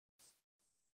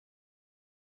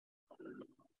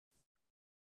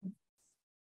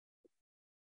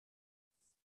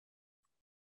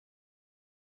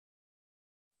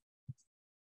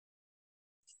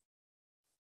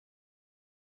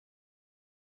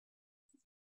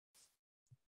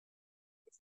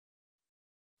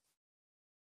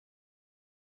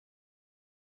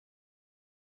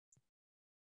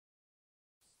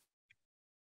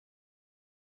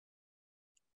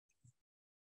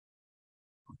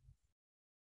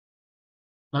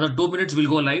Another 2 minutes, we'll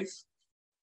go live.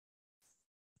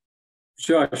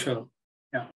 Sure.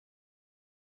 Yeah.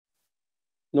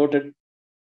 Noted.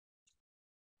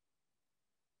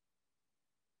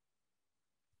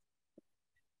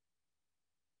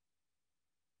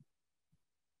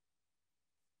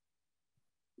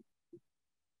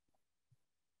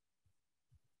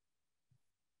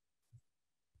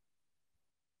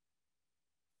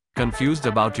 Confused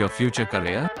about your future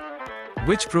career?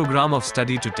 Which program of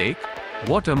study to take?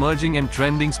 What emerging and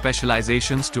trending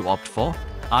specializations to opt for?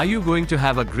 Are you going to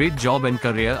have a great job and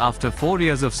career after 4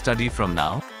 years of study from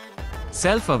now?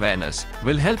 Self-awareness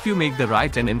will help you make the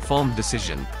right and informed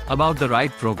decision about the right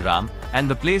program and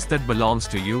the place that belongs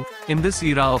to you in this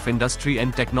era of industry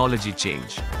and technology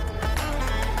change.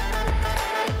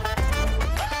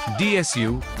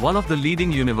 DSU, one of the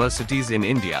leading universities in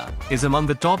India, is among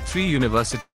the top 3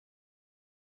 universities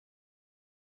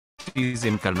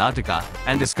in Karnataka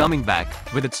and is coming back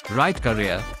with its Right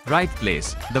Career, Right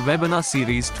Place, the Webinar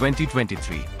Series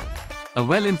 2023. A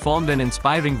well-informed and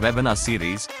inspiring webinar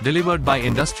series, delivered by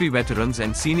industry veterans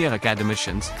and senior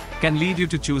academicians, can lead you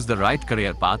to choose the right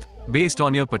career path, based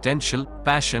on your potential,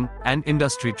 passion, and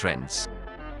industry trends.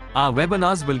 Our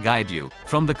webinars will guide you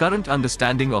from the current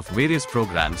understanding of various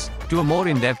programs to a more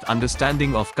in-depth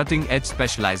understanding of cutting-edge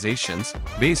specializations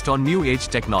based on new-age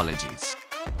technologies.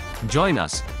 Join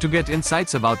us to get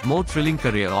insights about more thrilling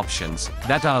career options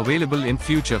that are available in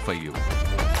future for you.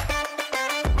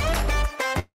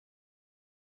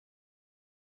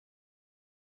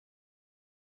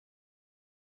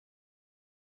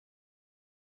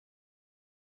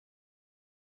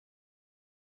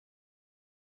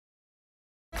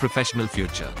 Professional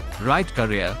future. Right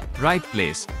career, right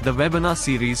place. The Webinar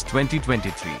Series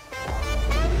 2023.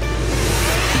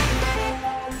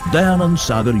 Dayanand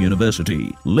Sagar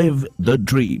University. Live the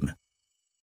dream.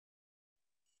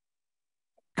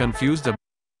 Confused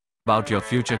about your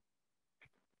future?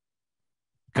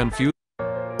 Confused?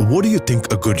 What do you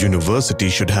think a good university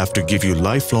should have to give you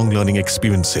lifelong learning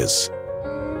experiences?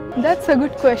 That's a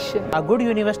good question. A good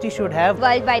university should have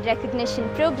worldwide recognition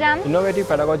program, innovative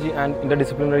pedagogy and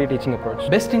interdisciplinary teaching approach,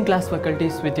 best-in-class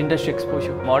faculties with industry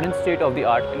exposure, modern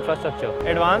state-of-the-art infrastructure,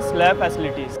 advanced lab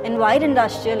facilities, and wide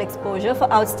industrial exposure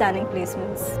for outstanding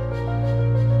placements.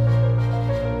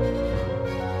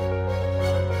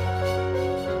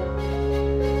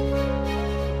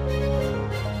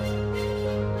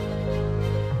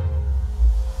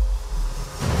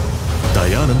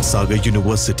 Dayanand Sagar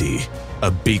University, a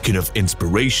beacon of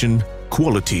inspiration,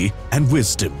 quality, and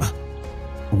wisdom.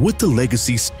 With a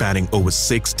legacy spanning over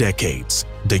 6 decades,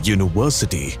 the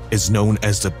university is known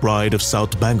as the Pride of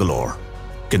South Bangalore.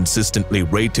 Consistently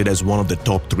rated as one of the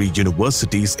top 3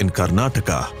 universities in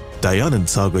Karnataka, Dayanand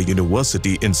Sagar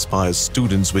University inspires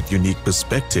students with unique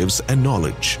perspectives and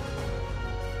knowledge.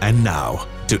 And now,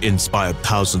 to inspire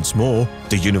thousands more,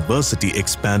 the university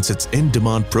expands its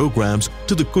in-demand programs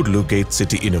to the Kudlu Gate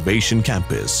City Innovation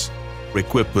Campus.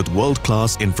 Equipped with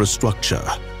world-class infrastructure,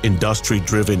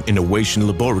 industry-driven innovation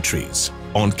laboratories,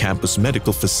 on-campus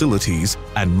medical facilities,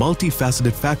 and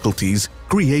multifaceted faculties,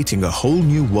 creating a whole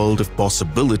new world of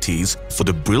possibilities for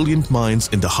the brilliant minds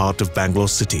in the heart of Bangalore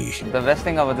city. The best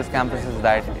thing about this campus is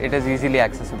that it is easily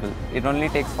accessible. It only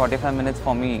takes 45 minutes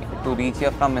for me to reach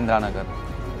here from Indranagar.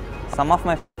 Some of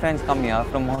my friends come here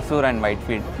from Hosur and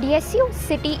Whitefield. DSU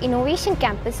City Innovation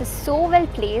Campus is so well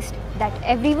placed that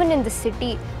everyone in the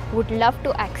city would love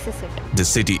to access it. The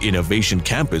City Innovation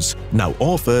Campus now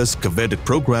offers coveted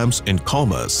programs in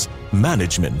commerce,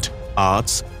 management,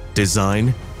 arts,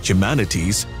 design,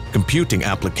 humanities, computing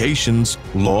applications,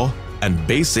 law, and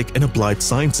basic and applied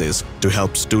sciences to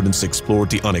help students explore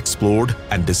the unexplored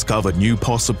and discover new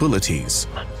possibilities.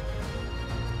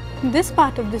 This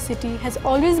part of the city has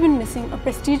always been missing a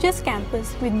prestigious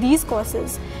campus with these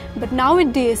courses, but now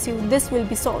with DSU, this will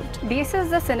be solved. DSU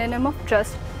is the synonym of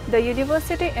trust. The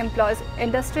university employs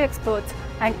industry experts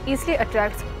and easily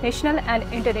attracts national and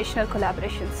international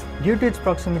collaborations. Due to its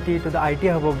proximity to the IT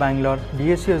hub of Bangalore,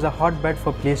 DSU is a hotbed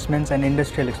for placements and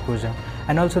industrial exposure.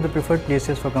 and also the preferred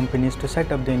places for companies to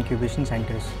set up the incubation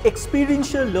centers.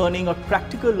 Experiential learning or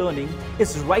practical learning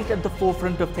is right at the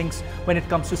forefront of things when it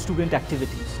comes to student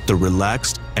activities. The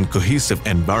relaxed and cohesive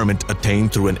environment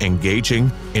attained through an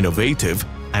engaging, innovative,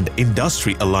 and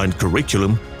industry-aligned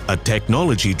curriculum, a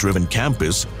technology-driven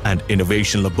campus, and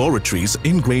innovation laboratories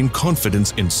ingrain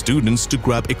confidence in students to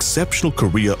grab exceptional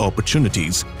career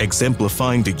opportunities,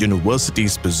 exemplifying the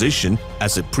university's position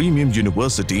as a premium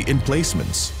university in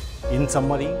placements. In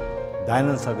summary,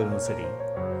 Dayanand Sagar University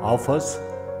offers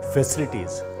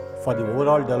facilities for the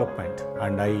overall development,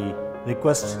 and I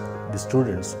request the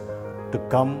students to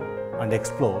come and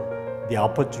explore the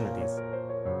opportunities.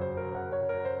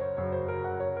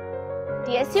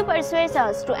 DSU persuades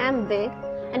us to aim big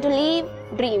and to live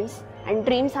dreams, and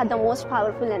dreams are the most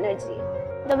powerful energy.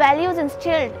 The values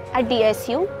instilled at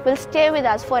DSU will stay with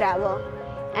us forever,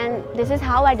 and this is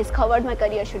how I discovered my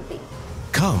career should be.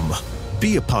 Come,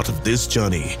 be a part of this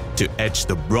journey to etch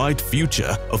the bright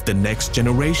future of the next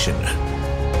generation.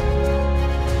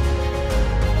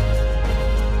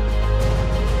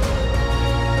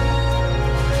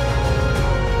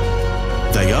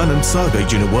 Dayanand Sagar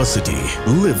University,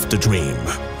 live the dream.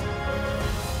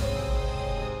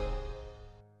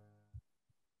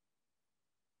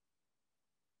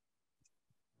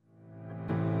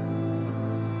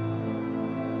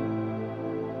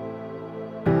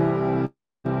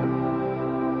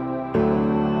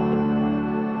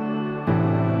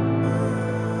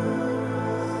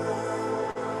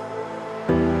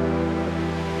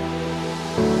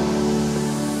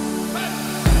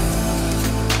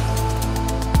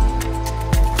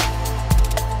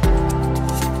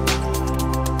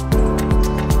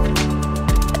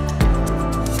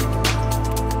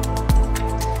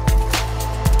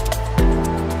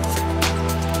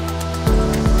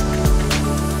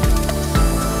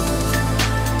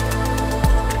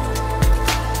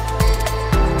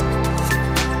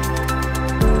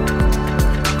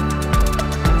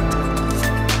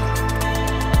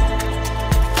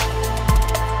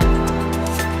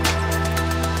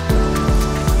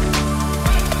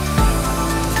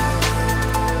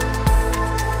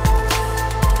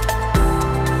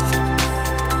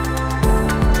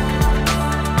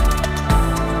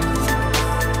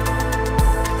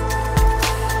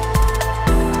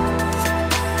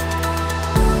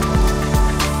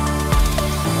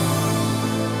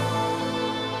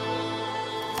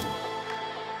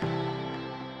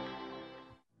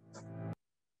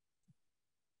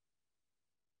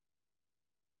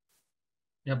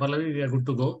 Yeah, Pallavi, we are good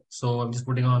to go. So I'm just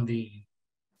putting on the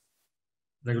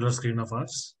regular screen of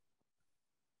ours.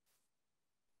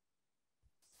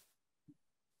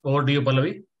 Over to you,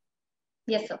 Pallavi.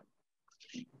 Yes, sir.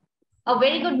 A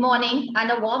very good morning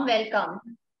and a warm welcome.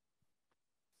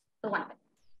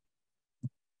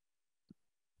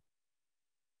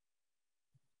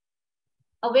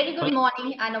 A very good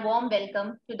morning and a warm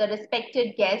welcome to the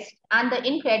respected guests and the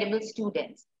incredible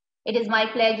students. It is my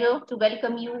pleasure to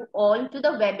welcome you all to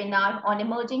the webinar on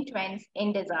emerging trends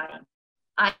in design.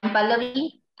 I am Pallavi,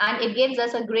 and it gives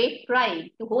us a great pride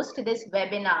to host this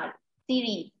webinar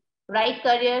series, Right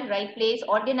Career, Right Place,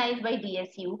 organized by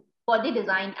DSU for the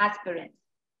design aspirants.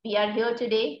 We are here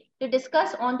today to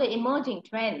discuss on the emerging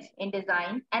trends in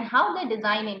design and how the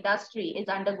design industry is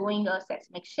undergoing a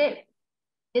seismic shift.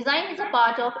 Design is a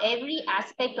part of every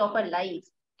aspect of our lives,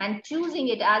 and choosing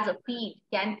it as a field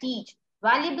can teach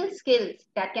valuable skills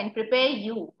that can prepare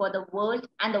you for the world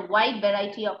and the wide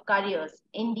variety of careers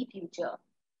in the future.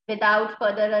 Without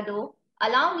further ado,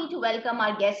 allow me to welcome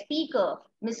our guest speaker,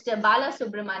 Mr.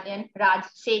 Balasubramanian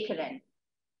Rajshekharan.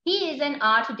 He is an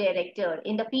art director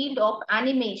in the field of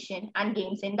animation and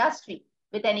games industry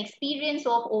with an experience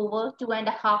of over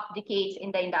 2.5 decades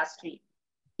in the industry.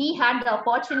 He had the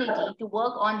opportunity to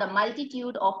work on the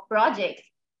multitude of projects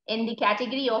in the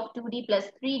category of 2D plus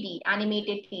 3D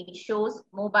animated TV shows,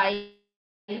 mobile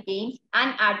games,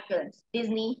 and ad films.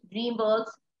 Disney, DreamWorks,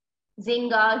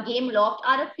 Zynga, Gameloft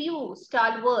are a few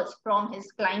stalwarts from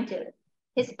his clientele.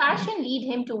 His passion led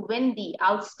him to win the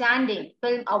Outstanding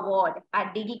Film Award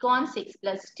at Digicon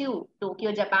 6+2,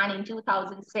 Tokyo, Japan in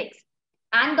 2006,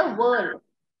 and the World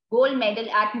Gold Medal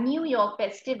at New York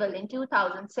Festival in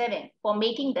 2007 for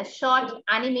making the short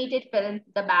animated film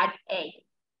The Bad Egg.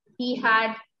 He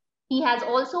has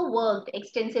also worked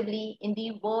extensively in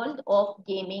the world of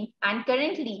gaming, and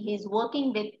currently he is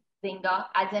working with Zynga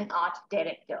as an art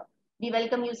director. We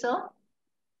welcome you, sir.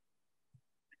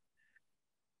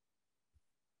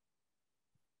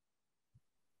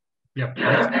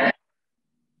 Yeah.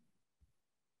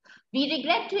 We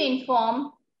regret to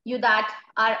inform you that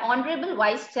our Honorable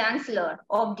Vice Chancellor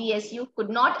of DSU could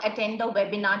not attend the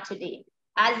webinar today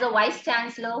as the Vice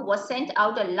Chancellor was sent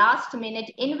out a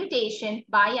last-minute invitation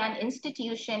by an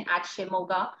institution at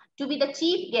Shimoga to be the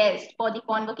chief guest for the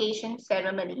convocation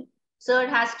ceremony. Sir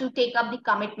has to take up the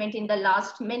commitment in the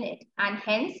last minute and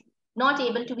hence not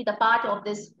able to be the part of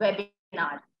this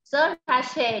webinar. Sir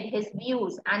has shared his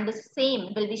views and the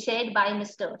same will be shared by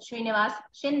Mr. Srinivas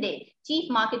Shinde,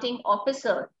 Chief Marketing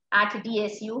Officer at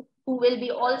DSU, who will be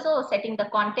also setting the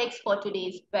context for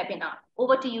today's webinar.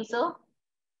 Over to you, sir.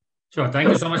 Sure. Thank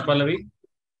you so much, Pallavi.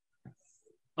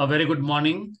 A very good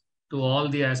morning to all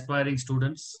the aspiring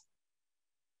students.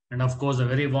 And of course, a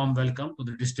very warm welcome to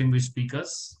the distinguished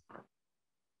speakers.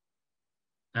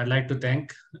 I'd like to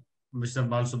thank Mr.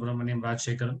 Balasubramaniam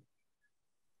Rajshekaran,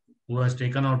 who has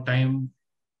taken out time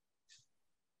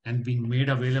and been made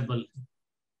available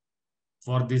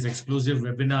for this exclusive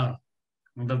webinar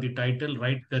under the title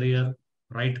Right Career,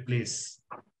 Right Place.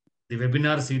 The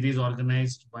webinar series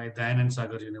organized by Dayanand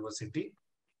Sagar University.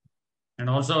 And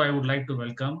also I would like to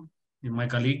welcome my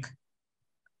colleague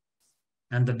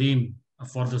and the Dean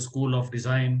for the School of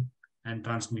Design and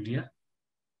Transmedia,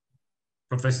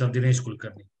 Professor Dinesh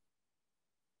Kulkarni.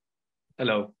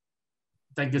 Hello.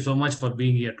 Thank you so much for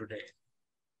being here today.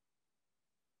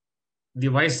 The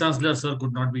Vice Chancellor, sir,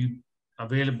 could not be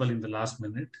available in the last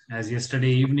minute, as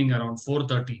yesterday evening around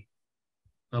 4:30,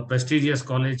 a prestigious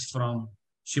college from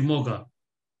Shimoga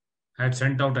had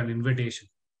sent out an invitation.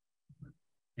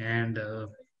 And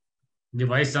the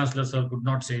Vice Chancellor, sir, could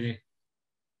not say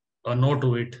a no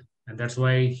to it. And that's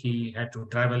why he had to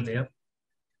travel there.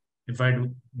 In fact,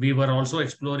 we were also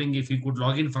exploring if he could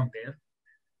log in from there.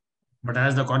 But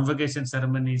as the convocation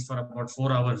ceremony is for about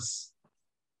 4 hours,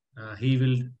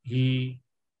 he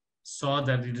saw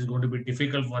that it is going to be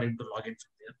difficult for him to log in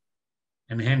from there.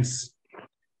 And hence,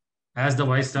 as the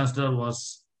Vice Chancellor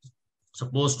was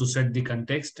supposed to set the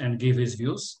context and give his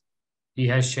views, he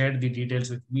has shared the details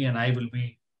with me, and I will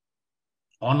be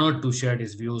honored to share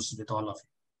his views with all of you.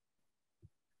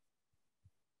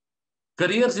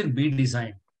 Careers in bead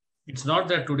design. It's not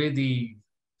that today the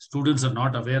students are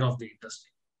not aware of the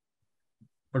industry.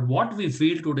 But what we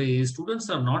feel today is students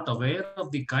are not aware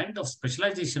of the kind of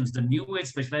specializations, the new age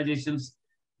specializations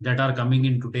that are coming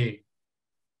in today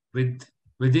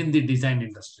within the design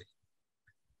industry.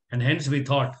 And hence we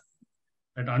thought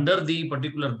that under the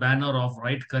particular banner of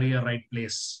Right Career, Right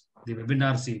Place, the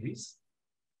webinar series,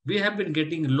 we have been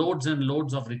getting loads and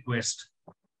loads of requests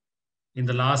in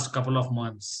the last couple of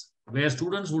months where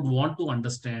students would want to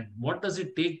understand what does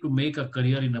it take to make a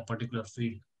career in a particular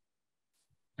field.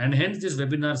 And hence this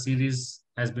webinar series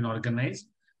has been organized.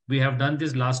 We have done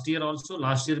this last year also.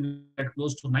 Last year we had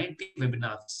close to 90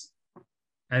 webinars.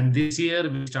 And this year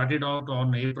we started out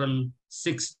on April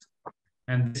 6th.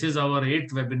 And this is our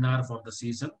 8th webinar for the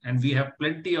season. And we have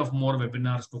plenty of more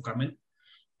webinars to come in.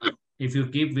 If you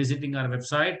keep visiting our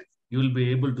website, you will be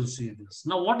able to see this.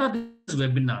 Now, what are these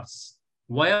webinars?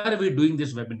 Why are we doing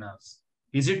these webinars?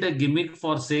 Is it a gimmick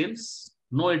for sales?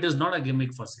 No, it is not a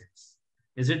gimmick for sales.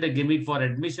 Is it a gimmick for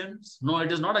admissions? No,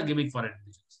 it is not a gimmick for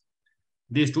admissions.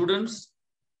 The students,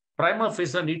 prima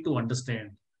facie, need to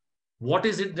understand what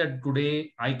is it that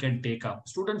today I can take up.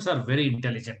 Students are very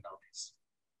intelligent nowadays.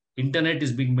 Internet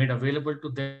is being made available to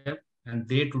them, and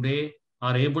they today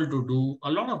are able to do a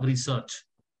lot of research.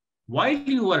 While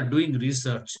you are doing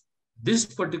research, this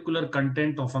particular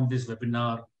content from this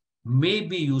webinar may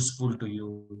be useful to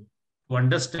you to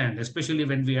understand, especially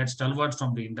when we had stalwarts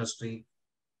from the industry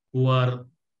who are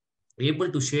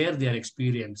able to share their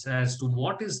experience as to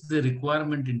what is the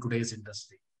requirement in today's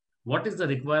industry. What is the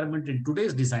requirement in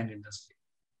today's design industry?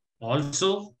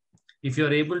 Also, if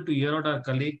you're able to hear out our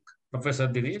colleague, Professor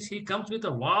Dinesh, he comes with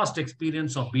a vast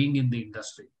experience of being in the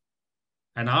industry.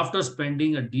 And after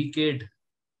spending a decade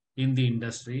in the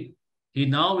industry, he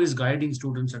now is guiding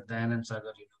students at Dayanand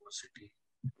Sagar University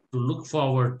to look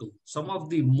forward to some of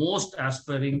the most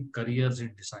aspiring careers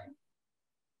in design.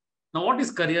 Now, what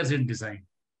is careers in design?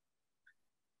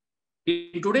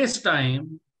 In today's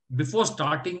time, before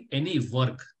starting any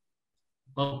work,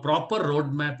 a proper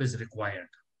roadmap is required,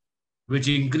 which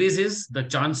increases the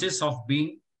chances of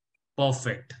being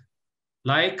perfect.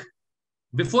 Like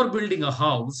before building a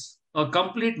house, a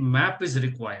complete map is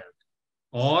required.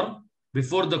 Or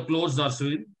before the clothes are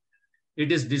sewn,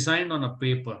 it is designed on a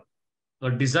paper. A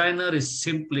designer is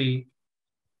simply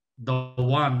the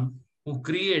one who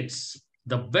creates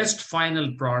the best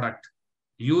final product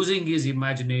using his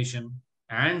imagination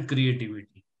and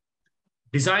creativity.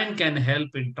 Design can help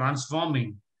in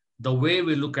transforming the way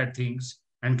we look at things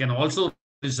and can also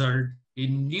result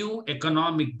in new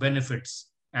economic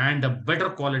benefits and a better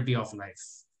quality of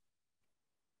life.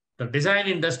 The design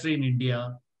industry in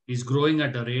India is growing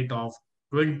at a rate of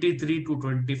 23 to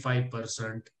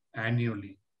 25%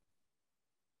 annually.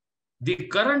 The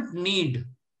current need,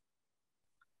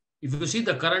 if you see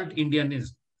the current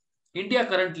India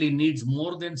currently needs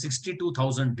more than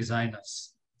 62,000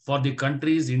 designers for the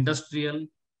country's industrial,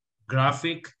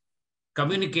 graphic,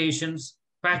 communications,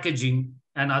 packaging,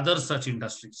 and other such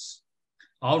industries,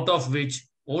 out of which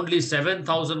only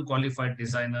 7,000 qualified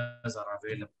designers are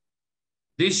available.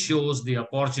 This shows the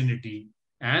opportunity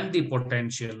and the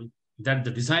potential that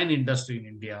the design industry in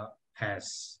India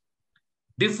has.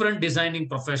 Different designing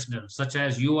professionals such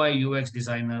as UI UX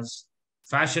designers,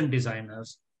 fashion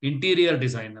designers, interior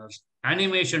designers,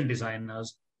 animation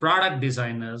designers, product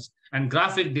designers, and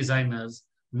graphic designers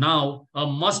now a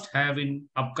must have in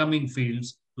upcoming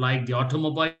fields like the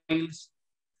automobiles,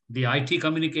 the IT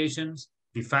communications,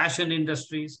 the fashion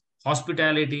industries,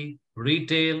 hospitality,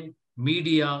 retail,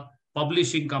 media,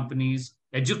 publishing companies,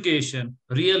 education,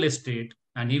 real estate,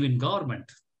 and even government.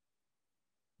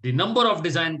 The number of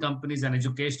design companies and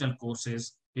educational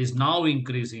courses is now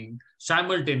increasing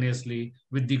simultaneously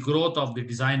with the growth of the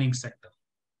designing sector.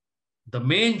 The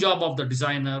main job of the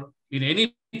designer in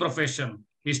any profession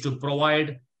is to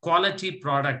provide quality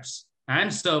products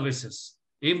and services,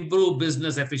 improve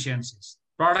business efficiencies,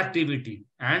 productivity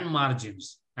and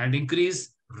margins, and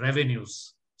increase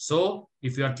revenues. So,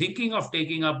 if you are thinking of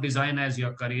taking up design as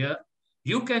your career,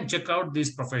 you can check out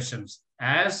these professions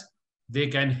as they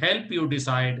can help you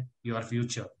decide your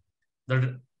future.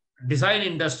 The design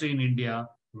industry in India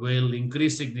will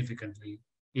increase significantly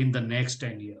in the next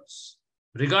 10 years.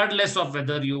 Regardless of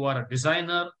whether you are a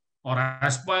designer or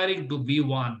aspiring to be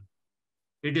one,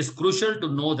 it is crucial to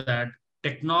know that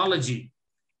technology,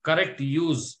 correct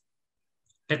use,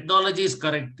 technology's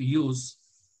correct use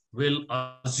will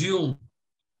assume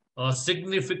a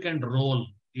significant role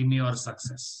in your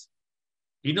success.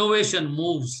 Innovation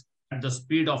moves at the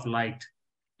speed of light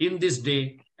in this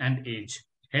day and age.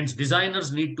 Hence,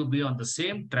 designers need to be on the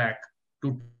same track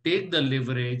to take the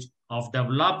leverage of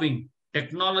developing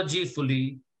technology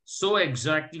fully. So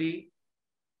exactly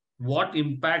what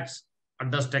impacts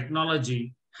does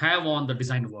technology have on the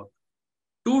design work?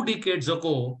 2 decades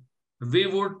ago, we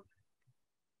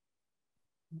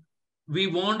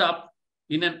wound up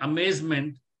in an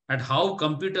amazement at how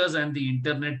computers and the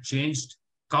internet changed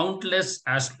countless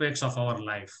aspects of our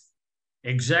life.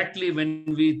 Exactly when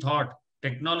we thought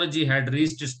technology had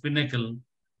reached its pinnacle,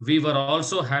 we were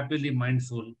also happily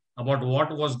mindful about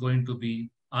what was going to be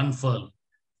unfurled.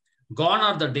 Gone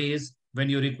are the days when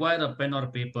you require a pen or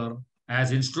paper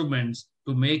as instruments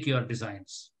to make your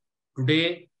designs.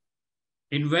 Today,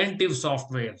 inventive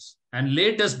softwares and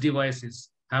latest devices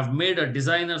have made a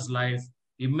designer's life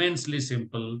immensely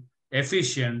simple,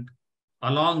 efficient,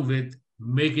 along with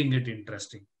making it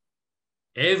interesting.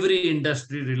 Every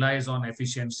industry relies on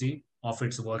efficiency of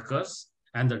its workers,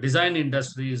 and the design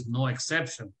industry is no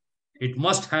exception. It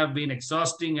must have been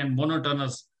exhausting and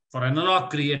monotonous for analog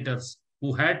creators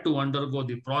who had to undergo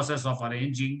the process of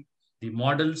arranging the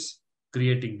models,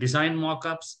 creating design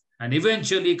mock-ups, and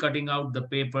eventually cutting out the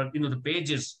the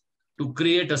pages to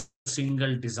create a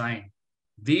single design.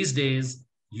 These days,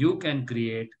 you can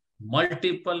create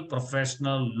multiple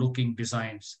professional looking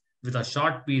designs with a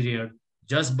short period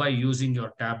just by using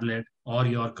your tablet or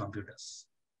your computers.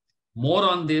 More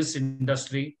on this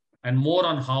industry and more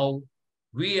on how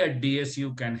we at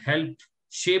DSU can help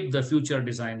shape the future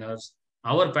designers.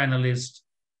 Our panelists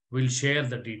will share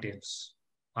the details.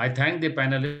 I thank the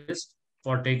panelists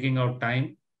for taking out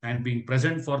time and being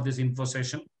present for this info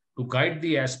session to guide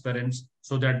the aspirants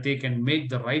so that they can make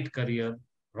the right career,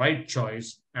 right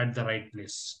choice at the right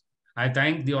place. I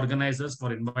thank the organizers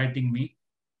for inviting me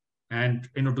and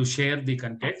to share the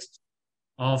context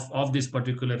of this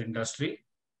particular industry.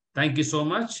 Thank you so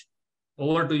much.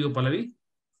 Over to you, Pallavi.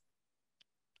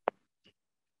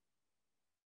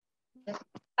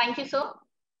 Thank you, sir.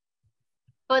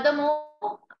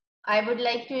 Furthermore, I would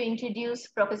like to introduce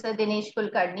Professor Dinesh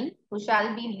Kulkarni, who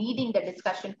shall be leading the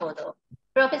discussion further.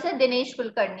 Professor Dinesh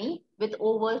Kulkarni, with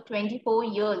over 24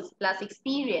 years plus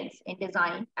experience in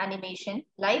design, animation,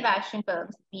 live action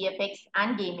films, VFX,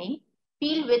 and gaming,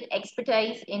 field with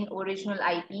expertise in original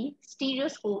IP,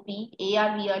 stereoscopy,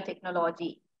 AR/VR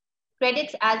technology.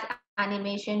 Credits as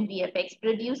animation VFX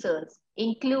producers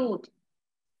include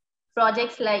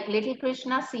projects like Little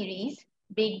Krishna series,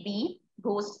 Big B,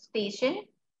 Ghost Station,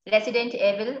 Resident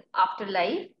Evil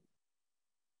Afterlife,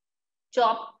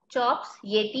 Chops,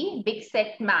 Yeti, Big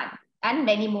Set Man, and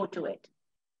many more to it.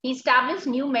 He established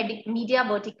new media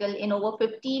vertical in over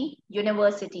 15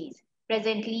 universities.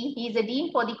 Presently, he is a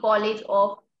dean for the College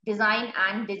of Design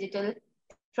and Digital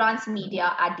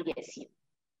Transmedia at DSU.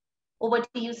 Over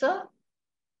to you, sir.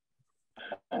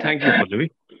 Thank you, Pallavi.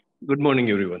 Good morning,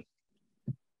 everyone.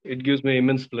 It gives me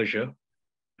immense pleasure.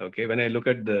 Okay, when I look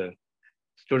at the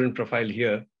student profile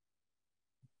here,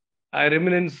 I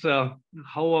reminisce how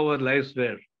our lives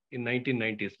were in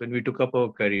 1990s when we took up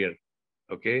our career.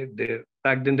 Okay,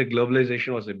 back then the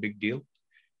globalization was a big deal.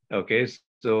 Okay,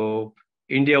 so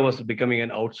India was becoming an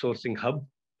outsourcing hub.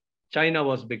 China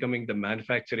was becoming the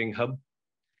manufacturing hub,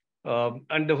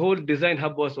 and the whole design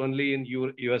hub was only in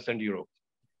US and Europe.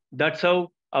 That's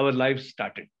how our lives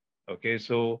started. Okay,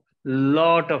 so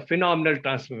lot of phenomenal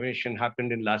transformation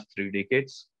happened in last 3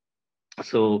 decades.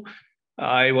 So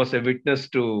I was a witness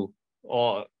to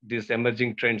all these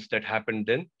emerging trends that happened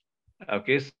then.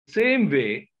 Okay, same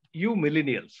way, you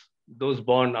millennials, those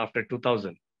born after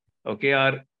 2000, okay,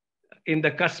 are in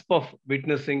the cusp of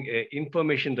witnessing a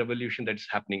information revolution that's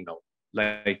happening now.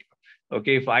 Like,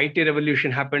 okay, if IT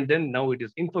revolution happened then, now it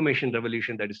is information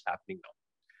revolution that is happening now.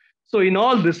 So in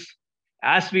all this,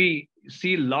 as we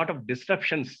see a lot of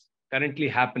disruptions currently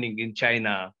happening in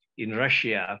China, in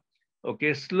Russia,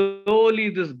 okay, slowly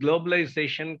this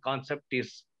globalization concept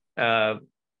is uh,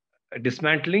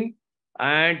 dismantling,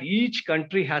 and each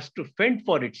country has to fend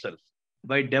for itself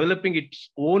by developing its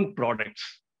own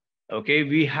products. Okay,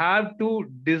 we have to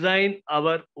design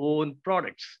our own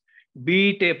products,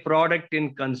 be it a product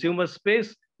in consumer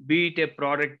space, be it a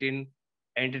product in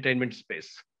entertainment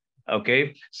space.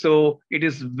 Okay, so it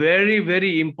is very,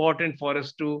 very important for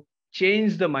us to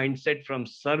change the mindset from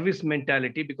service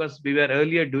mentality, because we were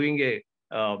earlier doing a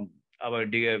our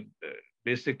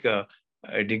basic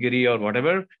degree or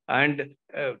whatever, and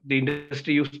the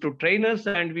industry used to train us,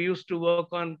 and we used to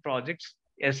work on projects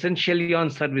essentially on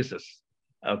services.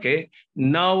 Okay,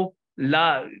 now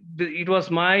it was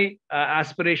my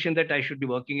aspiration that I should be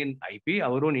working in IP,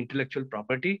 our own intellectual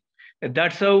property.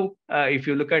 That's how, if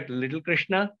you look at Little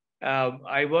Krishna,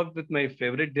 I worked with my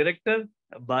favorite director,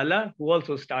 Bala, who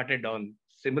also started on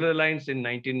similar lines in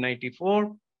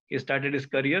 1994. He started his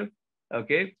career.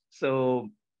 Okay, so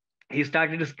he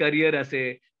started his career as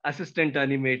a assistant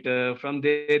animator. From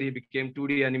there, he became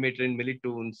 2D animator in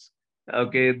Millitoons.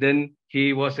 Okay, then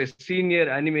he was a senior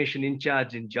animation in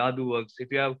charge in Jadu Works.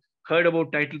 If you have heard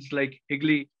about titles like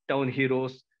Higley Town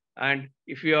Heroes, and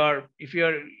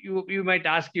you might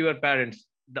ask your parents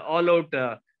the all-out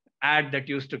ad that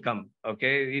used to come.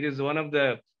 Okay, it is one of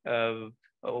the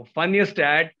funniest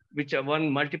ad which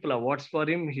won multiple awards for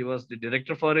him. He was the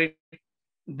director for it.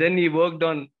 Then he worked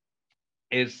on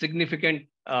a significant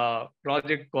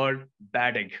project called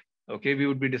Bad Egg. Okay, we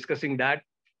would be discussing that.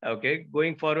 Okay,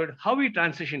 going forward, how we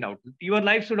transition out. Your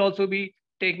life should also be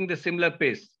taking the similar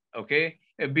pace. Okay,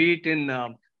 be it in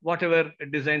whatever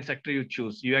design sector you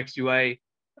choose, UX, UI,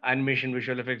 animation,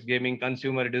 visual effects, gaming,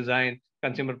 consumer design,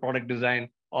 consumer product design,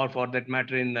 or for that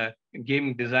matter in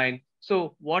gaming design.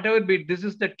 So whatever be it, this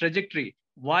is the trajectory.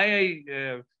 Why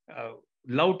I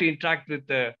love to interact with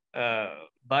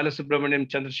Balasubramaniam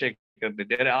Chandrasekhar,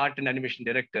 their art and animation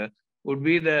director, would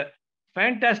be the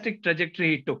fantastic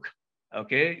trajectory he took.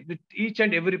 Okay, with each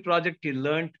and every project he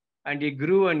learned, and he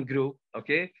grew and grew.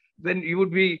 Okay, then you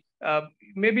would be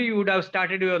maybe you would have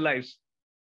started your lives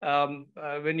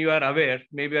when you are aware,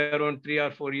 maybe around 3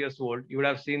 or 4 years old. You would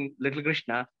have seen Little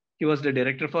Krishna. He was the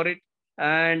director for it.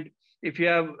 And if you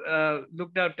have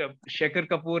looked at Shekhar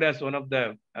Kapoor as one of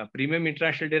the premium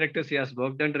international directors, he has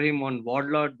worked under him on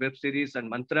Warlord web series and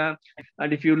Mantra.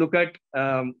 And if you look at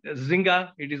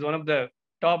Zynga, it is one of the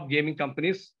top gaming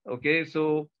companies. Okay,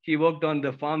 so he worked on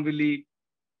the Farmville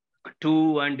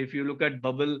 2, and if you look at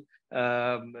Bubble,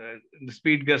 the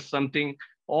Speed Gust something,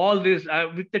 all this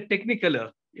with the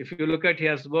Technicolor. If you look at, he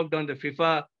has worked on the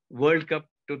FIFA World Cup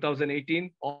 2018,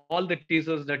 all the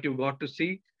teasers that you got to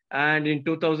see, and in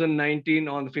 2019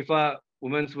 on the FIFA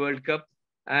Women's World Cup.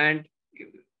 And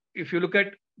if you look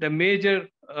at the major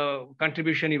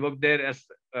contribution, he worked there as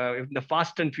the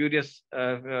Fast and Furious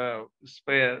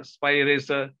Spy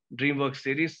Racer DreamWorks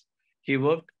series. He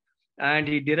worked, and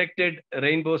he directed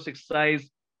Rainbow Six Siege,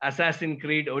 Assassin's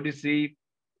Creed Odyssey.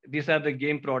 These are the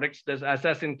game products. There's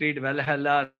Assassin's Creed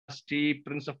Valhalla, Steep,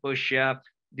 Prince of Persia.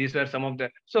 These were some of the.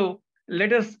 So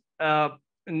let us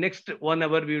next 1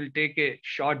 hour we will take a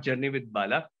short journey with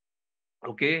Bala.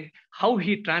 Okay, how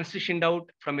he transitioned out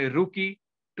from a rookie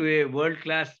to a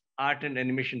world-class art and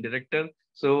animation director.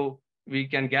 So we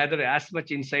can gather as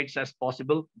much insights as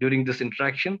possible during this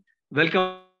interaction. Welcome,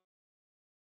 Bala.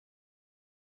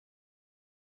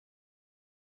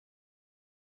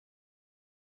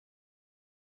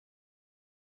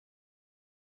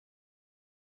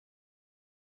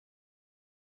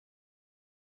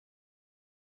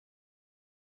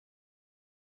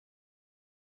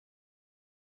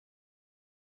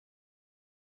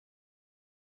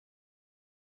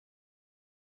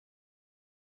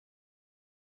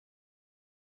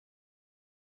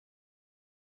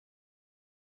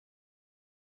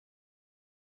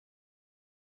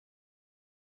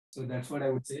 So that's what I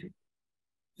would say.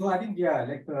 So I think, yeah,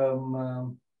 like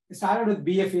I started with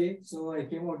BFA. So I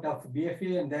came out of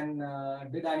BFA and then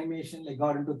did animation, like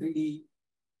got into 3D.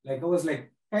 Like I was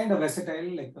like kind of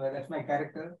versatile, like that's my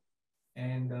character.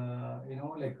 And, you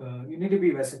know, like you need to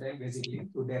be versatile basically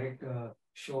to direct a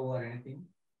show or anything.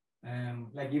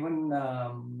 Like even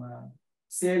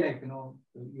say like, you know,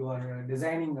 you are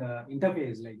designing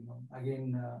interface, like, you know,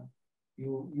 again,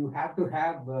 you have to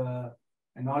have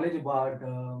a knowledge about,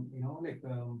 you know, like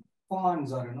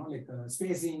fonts or, you know, like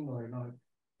spacing or, you know,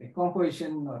 like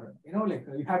composition or, you know, like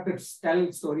you have to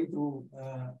tell story through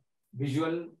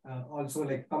visual, also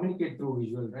like communicate through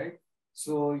visual, right?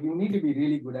 So you need to be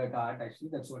really good at art, actually.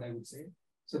 That's what I would say.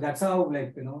 So that's how,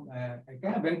 like, you know, I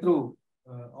kind of went through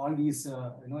all these,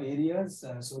 you know, areas.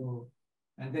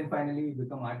 And then finally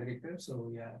become art director.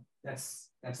 So yeah, that's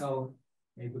how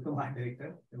I become art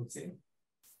director, I would say.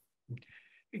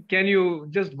 Can you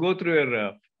just go through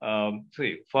your,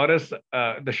 say, for us,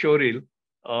 the show reel,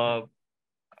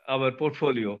 our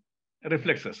portfolio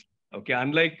reflects us. Okay,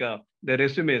 unlike the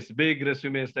resumes, big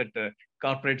resumes that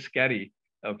corporates carry,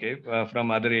 okay, from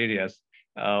other areas.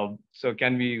 So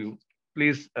can we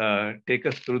please take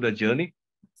us through the journey,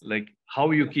 like how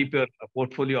you keep your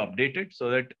portfolio updated so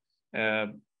that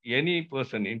any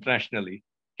person internationally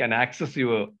can access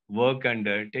your work and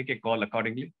take a call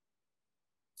accordingly?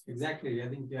 Exactly. I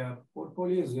think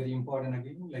portfolio is very important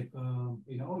again. Like,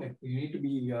 you know, like you need to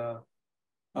be,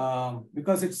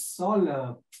 because it's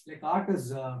all like art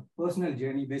is a personal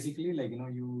journey, basically. Like, you know,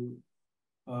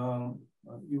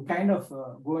 you kind of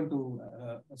go into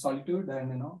solitude and,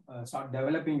 you know, start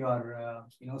developing your,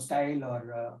 you know, style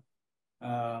or,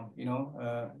 you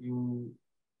know, you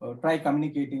try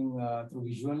communicating through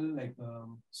visual. Like,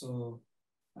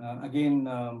 again,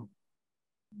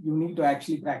 you need to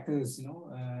actually practice, you know,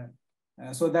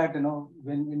 so that, you know,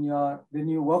 when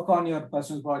you work on your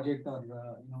personal project or,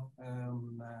 you know,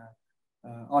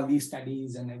 all these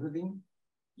studies and everything,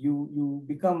 you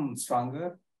become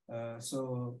stronger.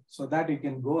 So that you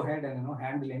can go ahead and, you know,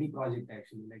 handle any project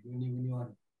actually. Like when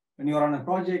you are on a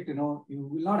project, you know, you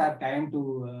will not have time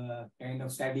to kind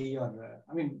of study or,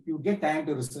 I mean, you get time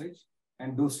to research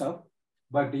and do stuff,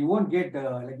 but you won't get,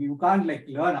 like, you can't like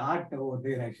learn art over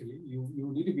there actually.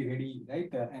 You need to be ready,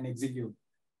 right, and execute.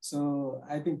 So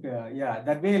I think, yeah,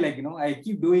 that way, like, you know, I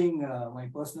keep doing my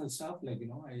personal stuff. Like, you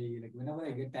know, like whenever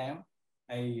I get time,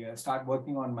 I start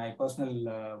working on my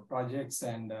personal projects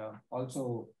and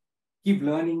also keep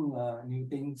learning new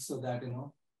things so that, you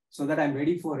know, so that I'm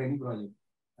ready for any project.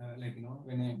 Like, you know,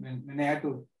 when I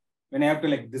have to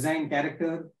like design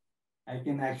character, I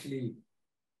can actually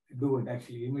do it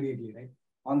actually immediately, right,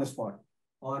 on the spot.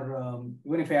 Or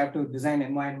even if I have to design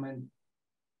environment,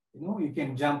 you know, you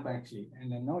can jump actually,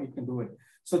 and then, you know, you can do it.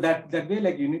 So that way,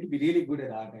 like, you need to be really good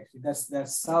at art actually.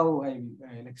 That's how I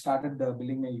like started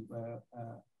building my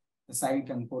the site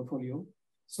and portfolio.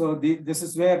 So this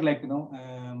is where, like, you know,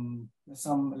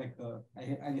 some like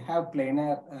I have plein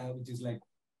air, which is like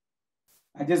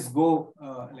I just go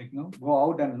like, you know, go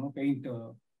out and, you know, paint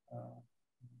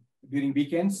during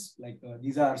weekends. Like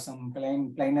these are some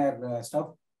plein air stuff.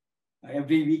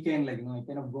 Every weekend, like, you know, I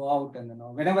kind of go out and, you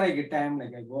know, whenever I get time,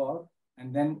 like I go out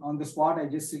and then on the spot, I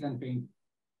just sit and paint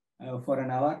for an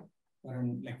hour, for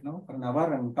an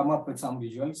hour and come up with some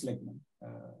visuals. Like,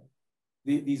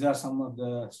 these are some of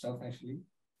the stuff actually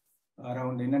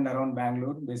around in and around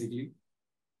Bangalore, basically.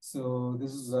 So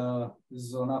this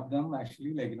is one of them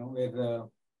actually, like, you know, where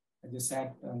I just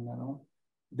sat and, you know,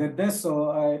 did this.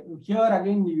 So here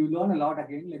again, you learn a lot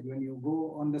again, like when you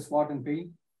go on the spot and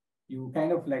paint, you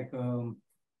kind of like,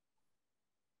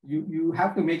 you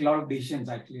have to make a lot of decisions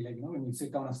actually, like, you know, when you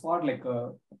sit on a spot, like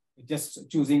just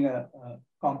choosing a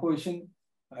composition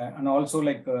and also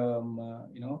like,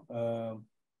 you know,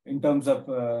 in terms of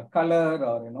color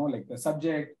or, you know, like a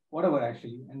subject, whatever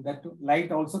actually. And that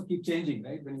light also keep changing,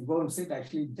 right? When you go and sit,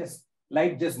 actually just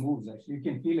light just moves actually. You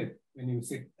can feel it when you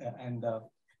sit and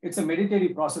it's a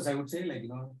meditative process, I would say, like, you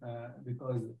know,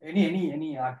 because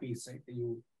any art piece, right?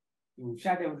 You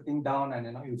shut everything down and,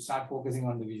 you know, you start focusing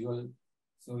on the visual.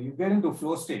 So you get into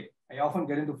flow state. I often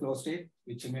get into flow state,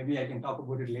 which maybe I can talk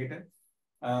about it later.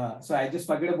 So I just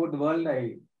forget about the world.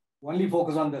 I only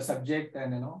focus on the subject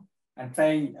and, you know, and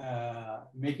try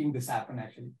making this happen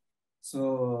actually.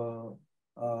 So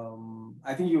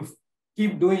I think you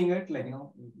keep doing it, like, you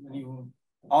know, when you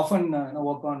often you know,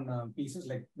 work on pieces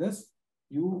like this,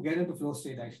 you get into flow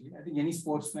state actually. I think any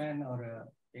sportsman or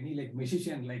any like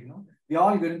musician, like, you know, they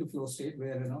all get into flow state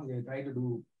where, you know, they try to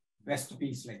do best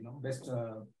piece, like, you know, best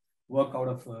work out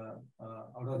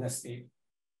of that state.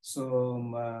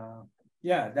 So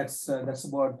yeah, that's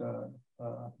about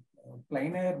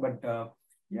plein air, but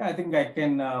yeah, I think I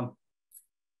can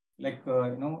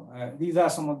these are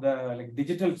some of the like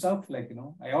digital stuff.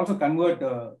 I also convert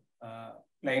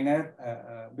plein air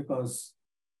because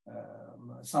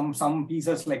some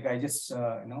pieces like I just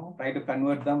try to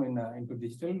convert them into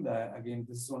digital. Again,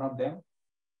 this is one of them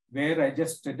where I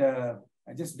just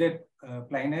did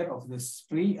plein air of this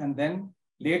tree, and then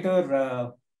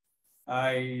later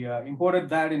I imported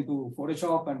that into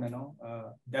Photoshop and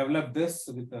developed this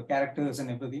with the characters and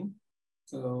everything.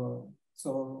 So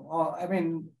I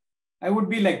mean, I would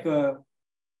be like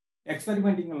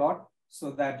experimenting a lot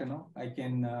so that I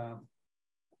can.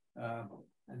 I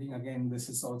think again, this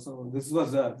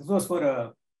was for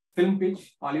a film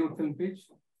pitch, Hollywood film pitch.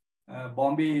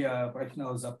 Bombay production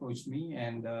house approached me,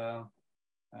 and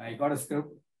I got a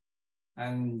script,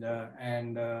 and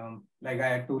like I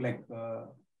had to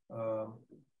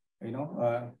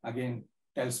again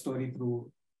tell story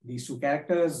through these two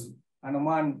characters.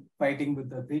 Hanuman fighting with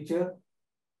the creature,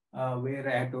 where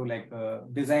I had to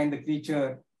design the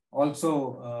creature.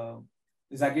 Also,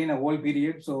 is again a old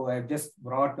period, so I've just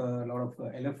brought a lot of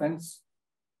elephants.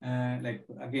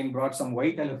 Again brought some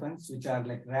white elephants, which are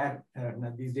like rare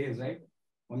these days, right?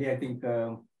 Only I think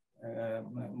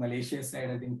Malaysia side,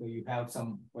 I think you have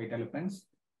some white elephants.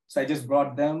 So I just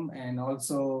brought them, and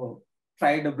also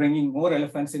tried bringing more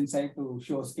elephants inside to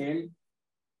show scale.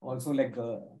 Also,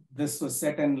 this was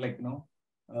set in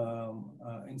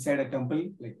inside a temple,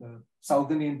 like a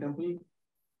South Indian temple,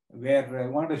 where I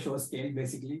wanted to show scale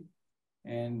basically,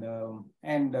 and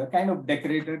kind of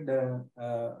decorated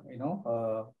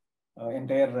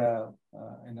entire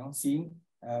scene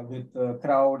with the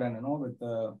crowd and with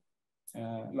a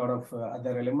lot of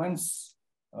other elements.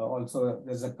 Also,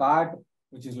 there's a card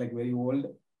which is like very old,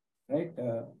 right?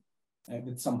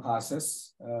 With some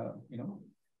horses,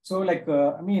 So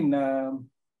I mean,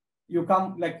 you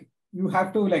come you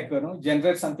have to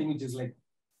generate something which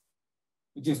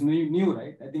is new,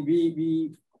 right? I think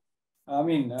we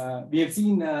have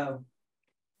seen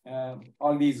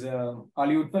all these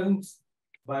Hollywood films,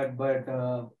 but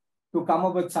to come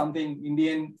up with something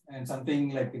Indian and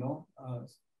something to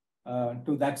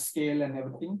that scale and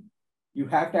everything, you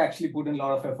have to actually put in a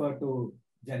lot of effort to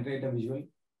generate a visual.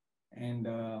 And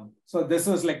so this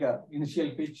was like a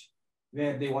initial pitch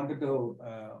where they wanted to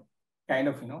kind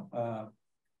of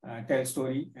tell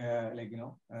story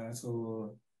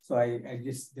so I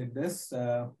just did this.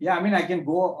 Yeah, I mean, I can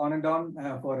go on and on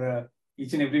for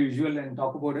each and every visual and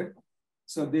talk about it.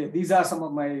 So these are some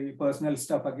of my personal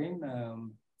stuff again.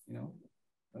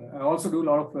 I also do a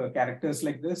lot of characters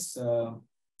like this, so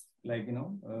that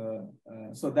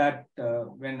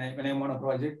when I'm on a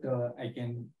project, I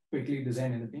can quickly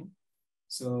design anything.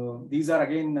 So these are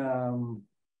again,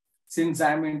 since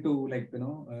I'm into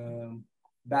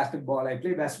basketball, I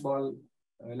play basketball,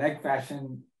 like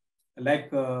fashion,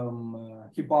 like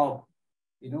hip hop,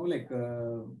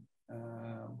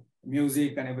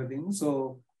 music and everything.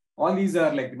 So all these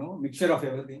are mixture of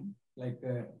everything,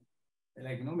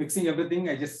 mixing everything.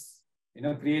 I just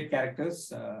create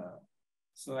characters.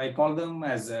 So I call them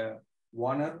as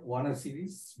Warner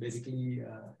series, basically.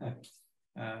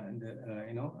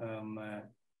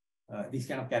 These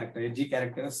kind of characters, edgy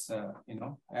characters,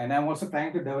 and I'm also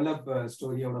trying to develop a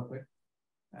story out of it.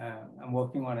 I'm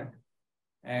working on it.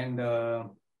 And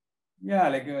yeah,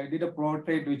 I did a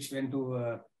portrait which went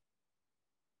to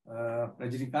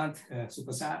Rajinikanth,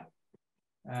 superstar.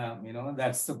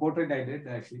 That's the portrait I did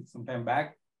actually some time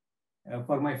back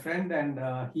for my friend, and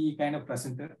he kind of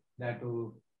presented that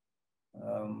to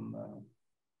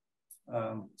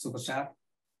superstar.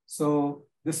 So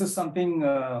this is something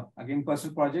again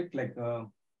personal project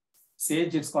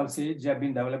Sage. It's called Sage. I've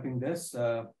been developing this.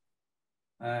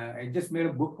 I just made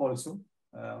a book also.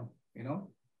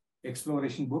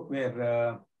 Exploration book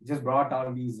where just brought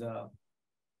all these,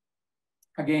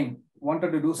 again,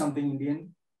 wanted to do something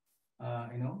Indian,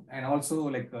 and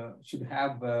also should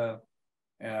have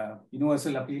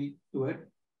universal appeal to it.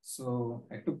 So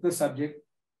I took the subject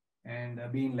and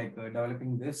been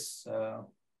developing this.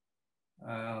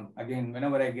 Again,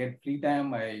 whenever I get free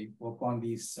time, I work on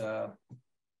these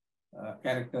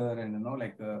character and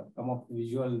come up with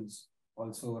visuals,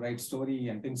 also write story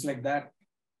and things like that.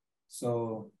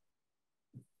 So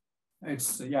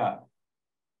it's I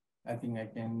think I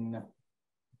can.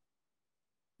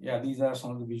 Yeah, these are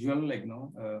some of the visual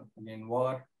again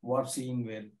war scene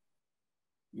where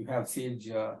you have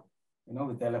Sage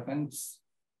with elephants,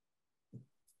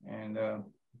 and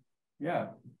yeah,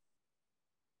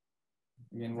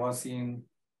 again war scene.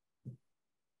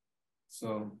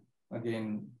 So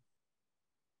again,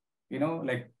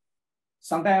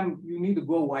 sometimes you need to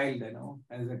go wild,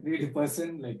 as a creative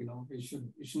person, like, you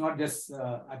should not just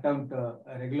attempt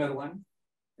a regular one.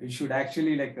 You should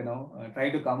actually, like, try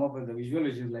to come up with a visual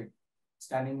which is like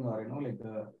stunning, or,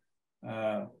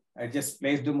 I just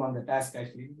placed him on the task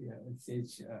actually.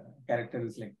 Sage character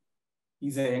is like,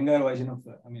 he's a younger version of,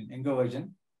 younger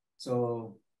version.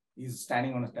 So he's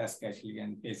standing on a task actually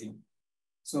and facing.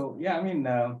 So yeah,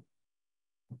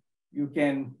 you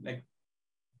can, like,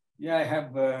 yeah, I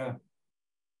have a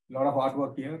lot of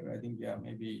artwork here. I think, yeah,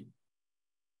 maybe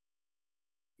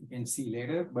you can see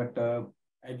later, but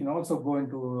I can also go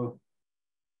into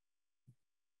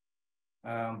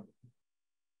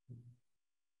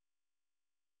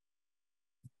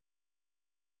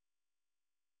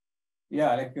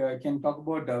yeah, like I can talk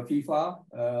about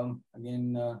FIFA.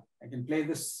 Again, I can play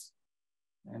this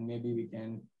and maybe we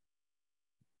can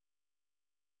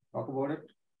talk about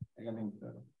it. I think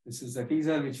this is a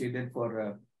teaser which we did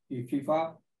for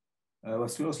FIFA. I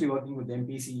was closely working with the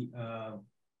MPC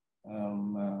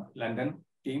London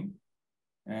team,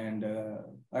 and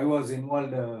I was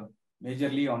involved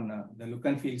majorly on the look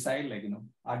and feel side, like,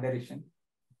 art direction.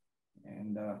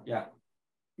 And yeah,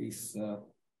 please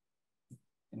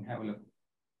can have a look.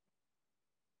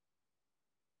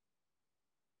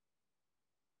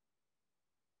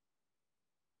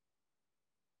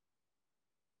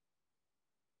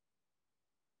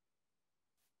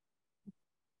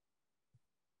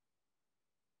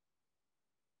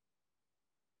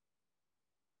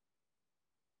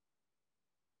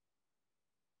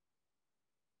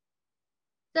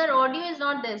 Sir, audio is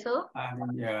not there, sir.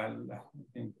 Yeah, I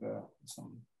think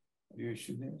some audio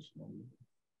issue there.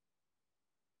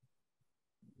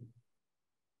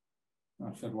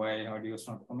 Not sure why audio is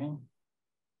not coming.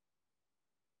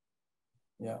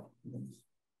 Yeah.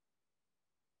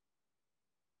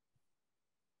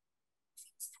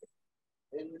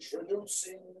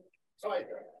 Introducing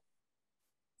Tiger.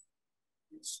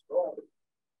 He's strong.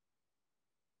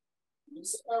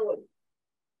 He's elegant.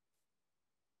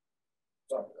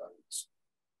 Sometimes.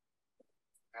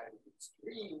 And his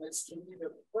dream is to be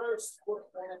the first foot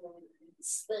animal in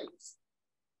space.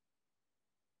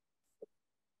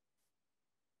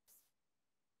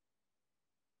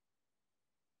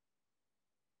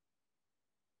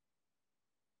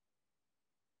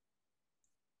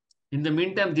 In the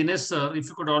meantime, Dinesh sir, if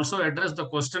you could also address the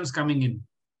questions coming in.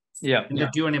 Yeah. In the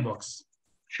Q&A box.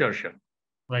 Sure.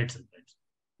 Right, sir.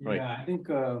 Right. Yeah, I think,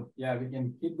 yeah, we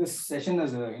can keep this session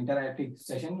as an interactive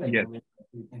session. Like, yes.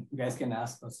 You guys can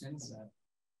ask questions.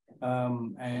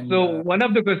 And so one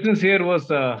of the questions here was,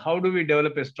 how do we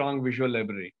develop a strong visual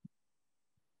library?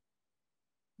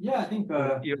 Yeah, I think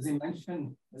as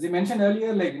you mentioned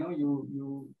earlier, like,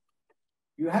 you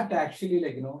have to actually,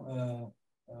 like,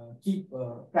 keep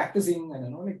practicing,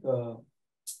 and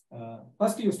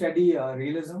first you study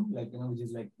realism, like, which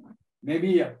is like,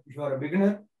 maybe if you are a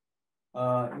beginner,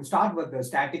 you start with the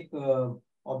static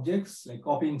objects, like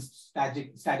copying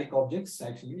static objects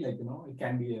actually, like, it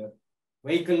can be a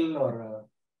vehicle or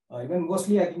even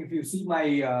mostly, I think if you see my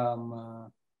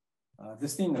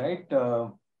this thing, right,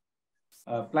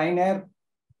 plein air,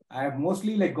 I have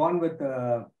mostly like gone with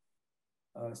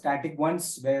static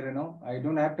ones where, I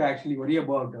don't have to actually worry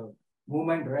about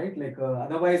movement, right? Like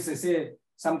otherwise, I say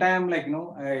sometime, like,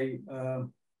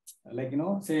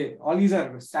 say all these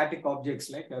are static objects,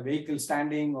 like a vehicle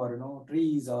standing, or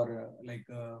trees, or like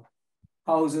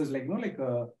houses, like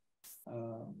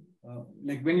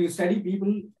like when you study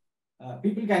people,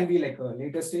 people can be like a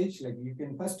later stage. Like you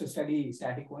can first study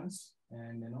static ones,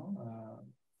 and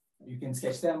you can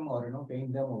sketch them, or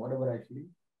paint them, or whatever. Actually,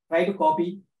 try to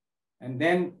copy, and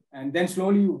then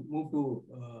slowly you move to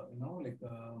like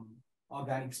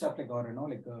organic stuff, like, or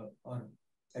or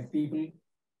like people.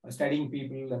 Studying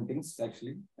people and things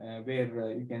actually,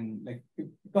 where you can, like,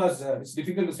 because it's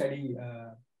difficult to study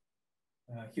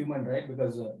human, right?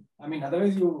 Because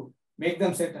otherwise you make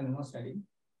them sit and study.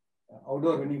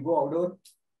 Outdoor, when you go outdoor,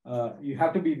 you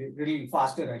have to be really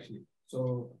faster actually.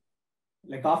 So,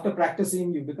 like after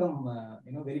practicing, you become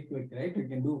very quick, right? You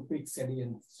can do quick study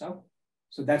and stuff.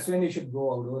 So that's when you should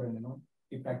go outdoor and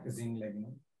keep practicing, like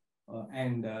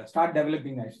and start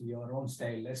developing actually your own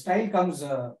style. Style comes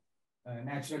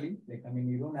naturally, like,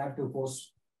 you don't have to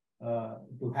force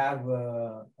to have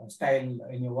a style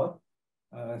in your work.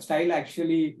 Style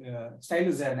actually, style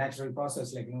is a natural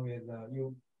process, like, where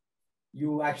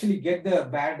you actually get the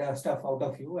bad stuff out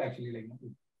of you, actually, like,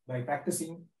 by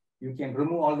practicing, you can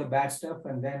remove all the bad stuff,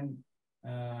 and then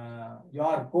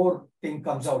your core thing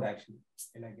comes out actually,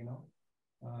 like,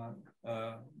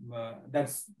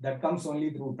 that comes only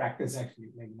through practice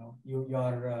actually, like,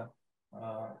 your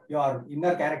your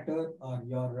inner character or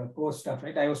your core stuff,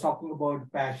 right? I was talking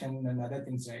about passion and other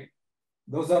things, right?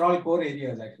 Those are all core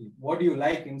areas actually. What do you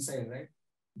like inside, right?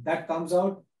 That comes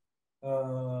out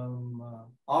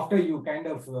after you kind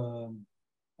of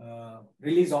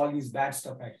release all these bad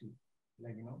stuff actually.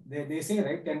 Like, they say,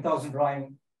 right, 10,000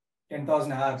 drawing,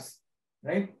 10,000 hours,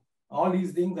 right? All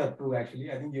these things are true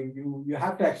actually. I think you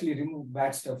have to actually remove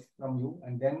bad stuff from you,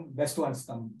 and then best ones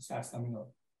starts coming out.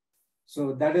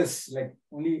 So that is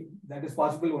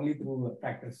possible only through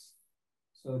practice.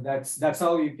 So that's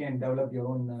how you can develop your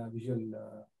own visual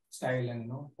style and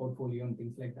portfolio and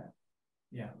things like that.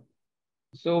 Yeah.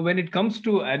 So when it comes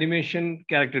to animation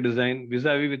character design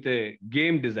vis-a-vis with a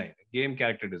game design, game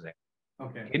character design,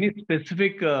 okay, any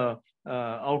specific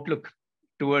outlook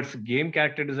towards game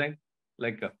character design?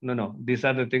 Like, no, these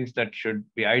are the things that should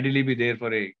be ideally be there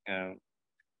for a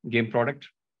game product.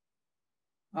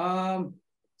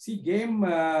 See, game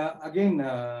again,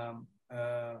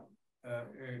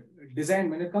 design,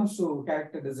 when it comes to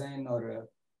character design or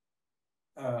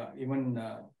even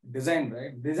design,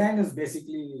 right? Design is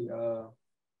basically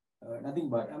nothing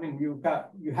but, I mean, you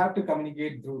have to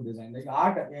communicate through design. Like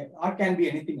art can be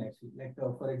anything actually. Like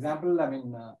for example, I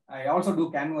mean, I also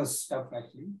do canvas stuff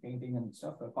actually, painting and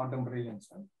stuff, contemporary and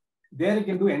stuff. There you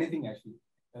can do anything actually.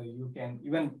 You can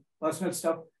even personal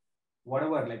stuff,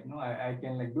 whatever, like, I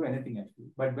can like do anything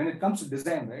actually. But when it comes to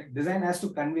design, right, design has to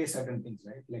convey certain things,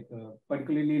 right? Like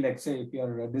particularly, like say, if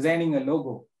you're designing a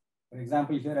logo, for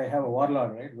example, here I have a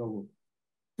warlord, right, logo.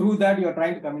 Through that, you're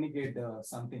trying to communicate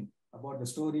something about the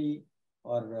story,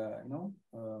 or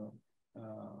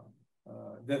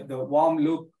the warm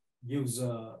look gives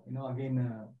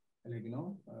again like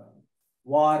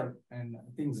war and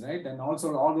things, right? And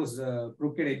also all those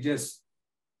crooked edges,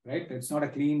 right? It's not a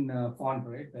clean font,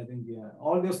 right? I think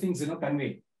all those things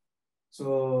convey.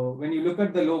 So when you look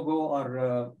at the logo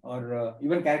or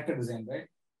even character design, right?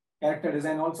 Character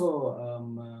design also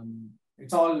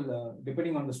it's all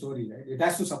depending on the story, right? It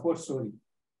has to support story,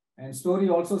 and story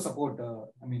also support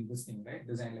I mean this thing, right?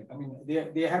 Design, like, I mean,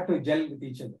 they have to gel with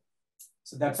each other.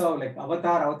 So that's how, like,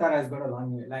 Avatar has got a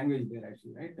language there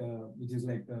actually, right? Which is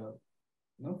like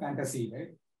fantasy,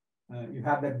 right? You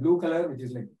have that blue color, which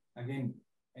is like, again,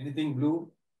 anything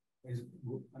blue is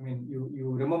good. I mean,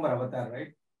 you remember Avatar,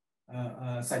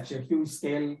 right? Such a huge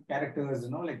scale characters,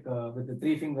 like with the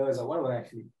 3 fingers or whatever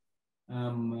actually.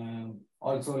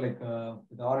 Also like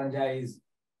with the orange eyes,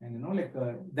 and like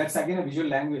that's again a visual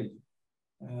language.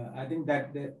 I think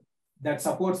that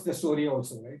supports the story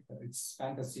also, right? It's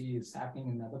fantasy, it's happening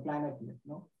in another planet,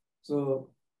 So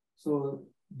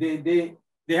they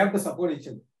have to support each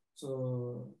other.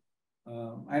 So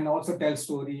and also tell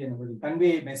story and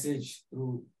convey message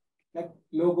through, like,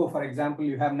 logo. For example,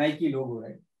 you have Nike logo,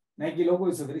 right? Nike logo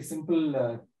is a very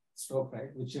simple stroke, right?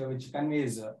 Which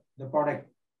conveys the product,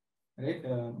 right?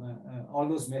 All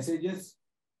those messages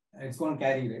it's going to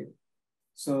carry, right?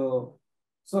 So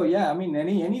yeah, I mean,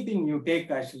 anything you take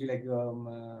actually, like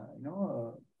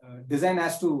design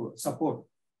has to support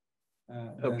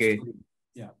okay. story.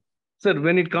 Yeah. Sir,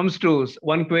 when it comes to,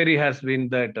 one query has been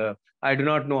that I do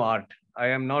not know art. I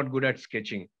am not good at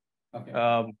sketching. Okay.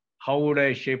 How would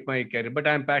I shape my career? But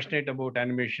I'm passionate about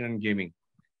animation and gaming.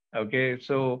 Okay,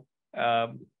 so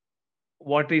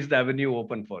what is the avenue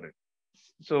open for it?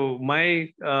 So my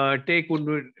take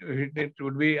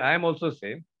would be I am also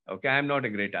same. Okay, I am not a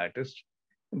great artist,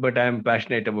 but I am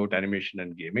passionate about animation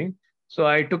and gaming. So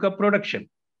I took up production.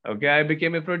 Okay, I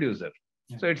became a producer.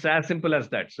 So it's as simple as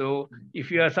that. So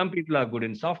if some people are good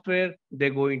in software, they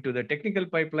go into the technical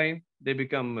pipeline, they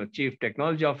become chief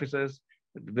technology officers.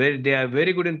 Where they are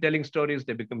very good in telling stories,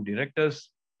 they become directors.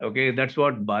 Okay, that's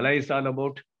what Bala is all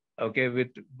about. Okay, with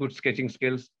good sketching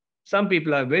skills. Some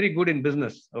people are very good in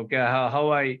business. Okay,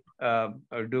 how I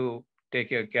do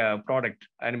take a product,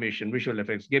 animation, visual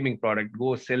effects, gaming product,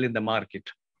 go sell in the market.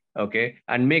 Okay,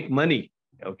 and make money.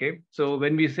 Okay, so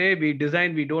when we say we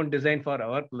design, we don't design for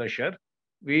our pleasure.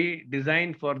 We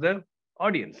design for the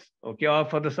audience, okay, or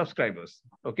for the subscribers.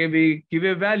 Okay, we give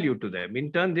a value to them.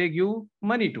 In turn, they give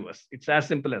money to us. It's as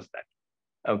simple as that.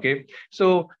 Okay,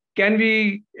 so can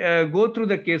we go through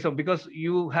the case of, because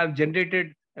you have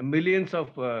generated millions of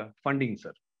funding,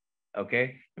 sir.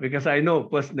 Okay, because I know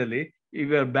personally, if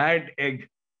your bad egg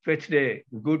fetched a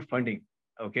good funding.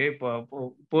 Okay,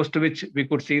 post which we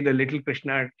could see the little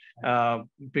Krishna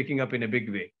picking up in a big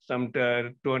way. Some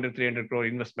 200, 300 crore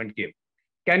investment came.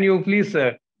 Can you please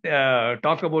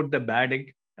talk about the bad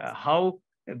egg? How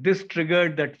this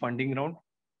triggered that funding round?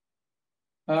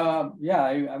 Yeah,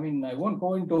 I mean, I won't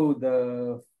go into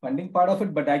the funding part of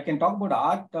it, but I can talk about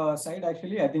art side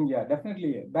actually. I think, yeah,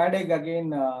 definitely. Bad Egg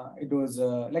again, it was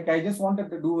like I just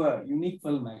wanted to do a unique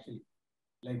film actually.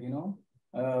 Like,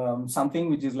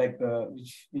 something which is like,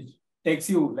 which takes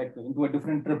you like into a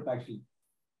different trip actually.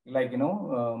 Like,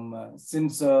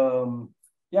 since,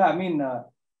 yeah, I mean,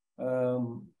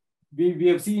 we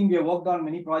have seen, we have worked on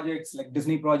many projects like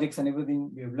Disney projects and everything.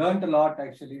 We have learned a lot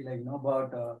actually, like,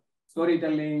 about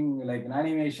storytelling, like an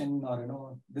animation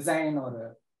or, design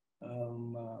or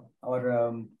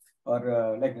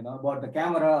like, about the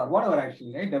camera or whatever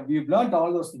actually, right? We've learned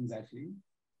all those things actually.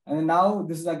 And now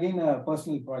this is again a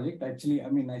personal project. Actually, I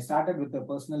mean, I started with a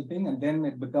personal thing and then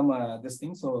it become this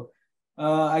thing. So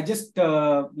I just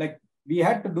like we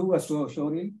had to do a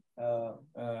showreel.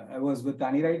 I was with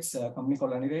Anirites, a company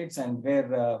called Anirites, and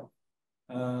where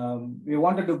we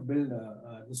wanted to build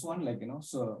this one, like,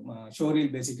 so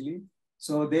showreel basically.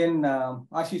 So then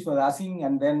Ashish was asking,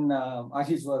 and then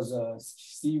Ashish was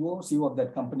CEO of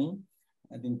that company.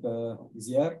 I think this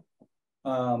year.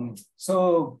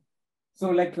 So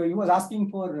like he was asking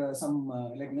for some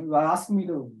like, he was asking me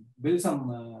to build some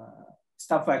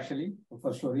stuff actually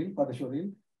for the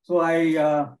showreel. So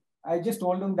I just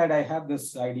told him that I have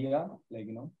this idea, like,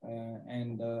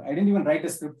 and I didn't even write a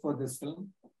script for this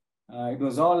film. It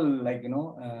was all like,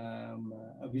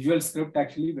 a visual script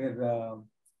actually, where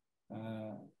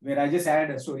I just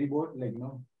add a storyboard, like,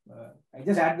 I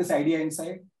just add this idea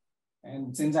inside.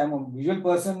 And since I'm a visual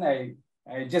person, I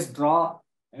just draw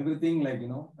everything, like,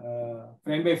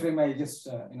 frame by frame. I just,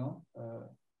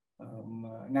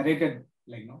 narrated,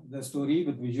 like, the story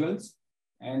with visuals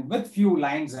and with few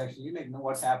lines actually, like,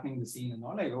 what's happening in the scene and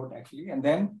all I wrote actually, and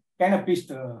then kind of pitched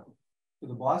to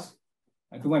the boss,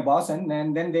 to my boss, and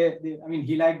then they I mean,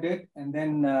 he liked it, and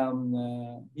then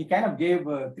he kind of gave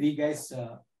 3 guys,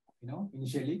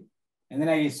 initially, and then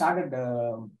I started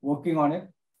working on it,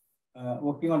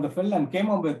 working on the film, and came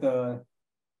up with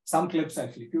some clips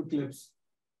actually, few clips,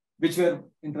 which were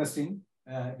interesting.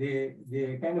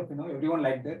 They kind of, everyone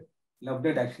liked it, loved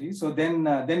it actually. So then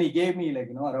he gave me, like,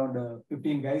 around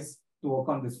 15 guys to work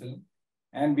on this film,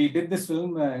 and we did this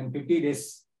film in 50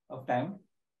 days of time,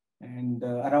 and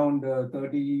around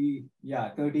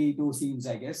 32 scenes,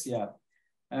 I guess. Yeah.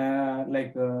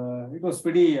 Like it was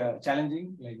pretty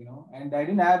challenging, like, and I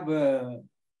didn't have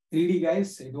 3D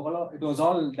guys. It was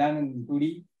all done in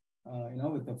 2D,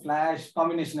 with the Flash,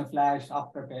 combination of Flash,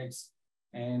 After Effects,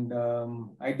 and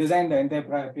I designed the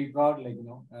entire pre-prod, like,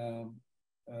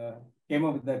 came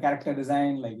up with the character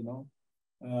design, like,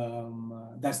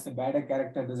 that's the better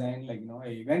character design, like,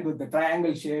 I went with the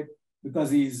triangle shape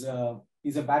because he's a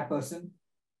bad person.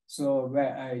 So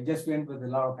I just went with a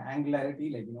lot of angularity,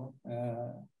 like,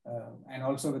 and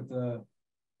also with the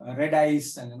red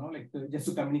eyes, and, like, just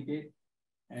to communicate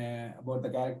about the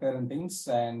character and things.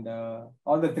 And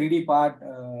all the 3D part,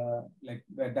 like,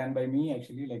 were done by me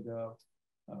actually, like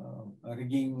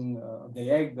rigging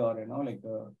the egg, or, like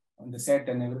on the set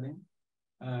and everything.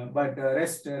 But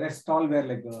rest all were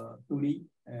like 2D,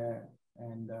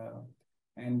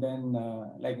 and then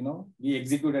like, we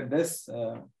executed this,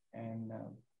 and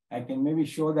I can maybe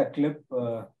show that clip,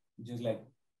 just like,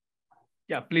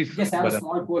 yeah, please. Just have a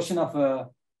small portion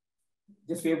of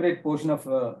just favorite portion of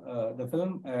the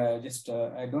film. I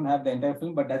don't have the entire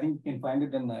film, but I think you can find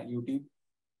it on YouTube.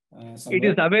 It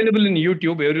is available in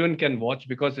YouTube. Everyone can watch,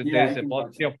 because if there is a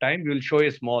paucity of time, we will show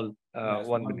a small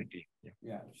 1 minute.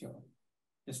 Yeah, sure.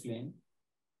 Just playing.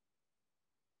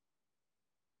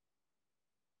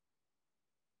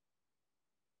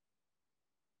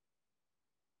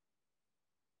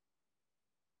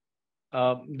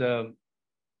 The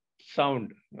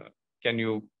sound, can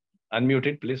you unmute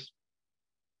it, please?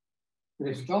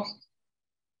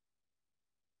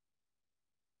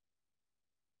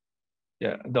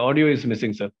 Yeah, the audio is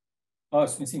missing, sir. Oh,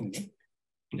 it's missing.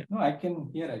 Yeah. No, I can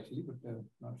hear actually, but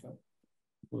not sure.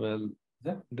 Well,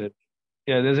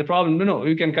 yeah, there's a problem. No,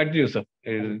 you can continue, sir.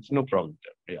 It's no problem.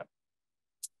 Yeah.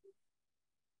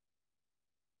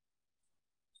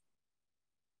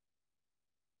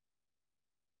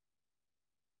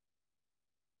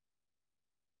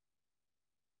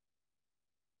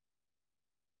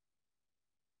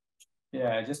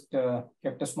 Yeah, I just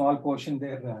kept a small portion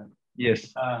there.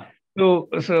 Yes. So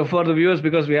for the viewers,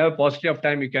 because we have paucity of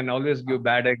time, you can always give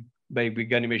Bad Egg by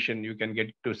Big Animation. You can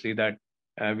get to see that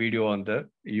video on the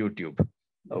YouTube.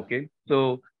 Okay.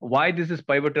 So why this is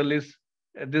pivotal is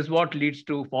this is what leads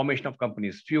to formation of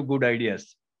companies. Few good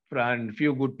ideas and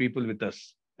few good people with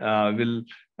us will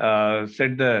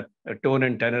set the tone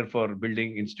and tenor for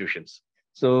building institutions.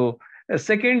 So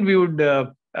second, we would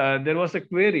there was a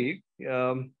query.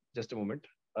 Just a moment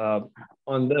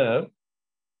on the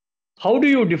how do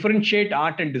you differentiate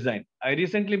art and design? I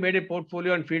recently made a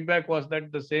portfolio and feedback was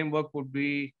that the same work would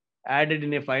be added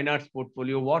in a fine arts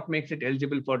portfolio. What makes it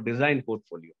eligible for design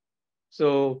portfolio?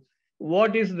 So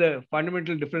what is the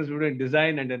fundamental difference between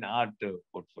design and an art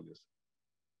portfolio?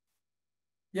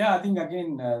 Yeah, I think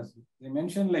again, they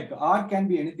mentioned like art can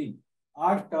be anything.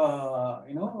 Art,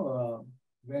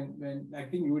 when I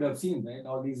think you would have seen, right,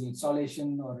 all these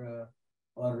installation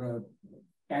or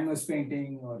canvas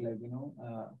painting or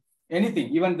anything,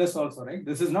 even this also, right?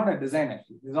 This is not a design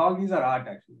actually. All these are art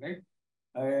actually, right?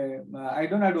 I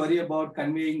don't have to worry about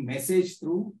conveying message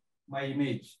through my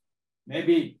image.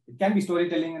 Maybe it can be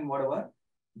storytelling and whatever,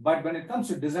 but when it comes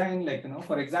to design,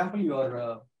 for example, you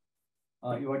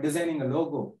are designing a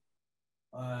logo.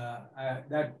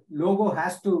 That logo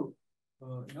has to,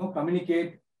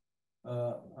 communicate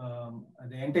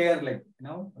the entire,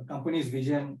 a company's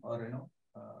vision or,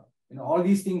 all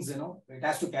these things, it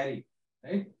has to carry,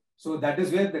 right? So that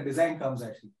is where the design comes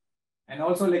actually. And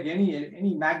also like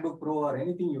any MacBook Pro or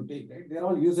anything you take, right? They're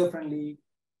all user-friendly.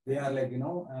 They are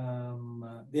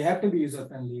they have to be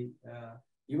user-friendly.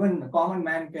 Even a common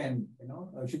man can,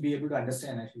 should be able to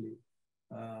understand actually,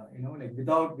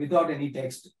 without any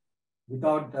text,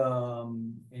 without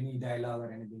any dialogue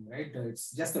or anything, right?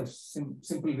 It's just a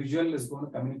simple visual is going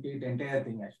to communicate the entire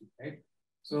thing actually, right?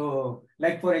 So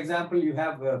like, for example, you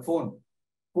have a phone,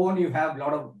 you have a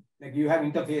lot of, you have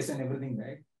interface and everything,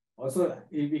 right? Also,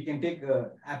 if we can take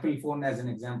Apple phone as an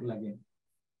example again,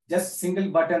 just single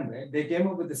button, right? They came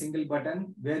up with a single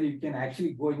button where you can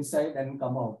actually go inside and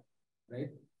come out,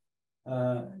 right?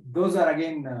 Those are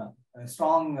again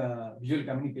strong visual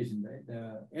communication, right?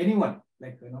 Anyone,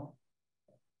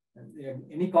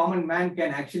 any common man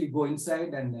can actually go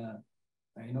inside and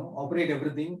operate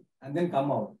everything and then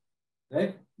come out,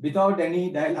 right? Without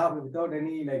any dialogue, without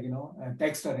any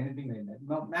text or anything like that.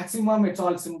 Now, maximum it's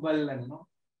all symbol and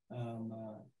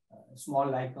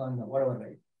small icon or whatever,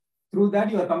 right? Through that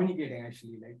you are communicating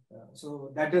actually,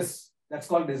 so that's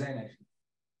called design actually.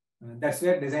 That's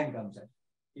where design comes at.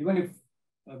 Even if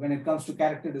when it comes to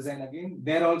character design again,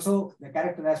 there also the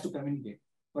character has to communicate.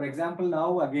 For example,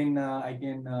 now again I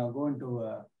can go into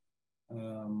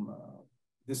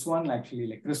this one actually,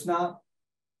 like Krishna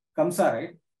Kamsa,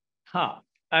 right?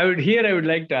 I would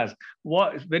like to ask,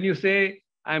 when you say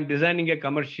I'm designing a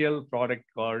commercial product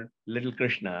called Little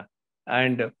Krishna,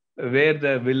 and where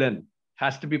the villain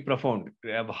has to be profound,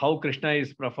 how Krishna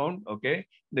is profound, okay,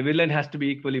 the villain has to be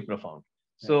equally profound.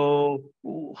 So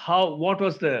what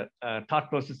was the thought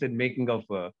process in making of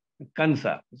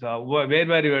Kansa? So where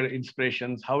were your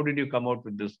inspirations? How did you come out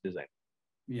with this design?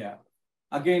 Yeah.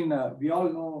 Again, we all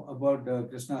know about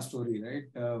Krishna's story,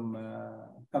 right?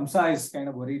 Kamsa is kind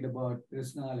of worried about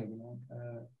Krishna,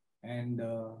 and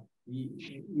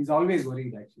he's always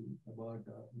worried actually about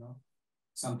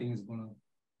something is going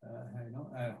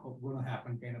to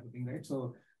happen, kind of a thing, right?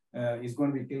 So he's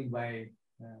going to be killed by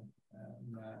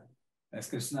as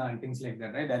Krishna and things like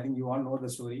that, right? I think you all know the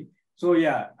story. So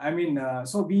yeah, I mean,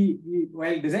 so we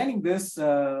while designing this,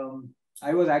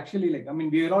 I was actually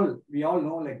we all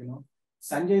know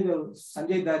Sanjay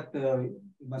Dutt,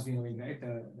 you must be knowing, right?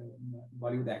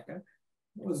 Bollywood actor,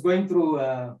 was going through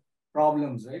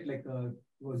problems, right?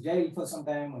 He was jailed for some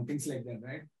time and things like that,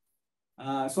 right?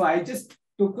 So I just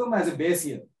took him as a base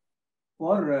here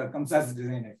for Kamsa's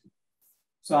design actually.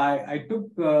 So I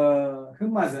took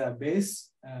him as a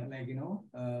base,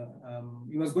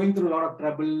 he was going through a lot of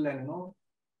trouble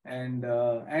and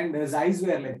his eyes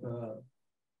were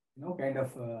kind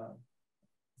of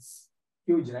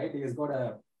huge, right? He has got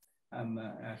a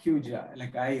huge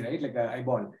eye, right? Like an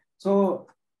eyeball. So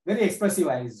very expressive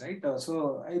eyes, right?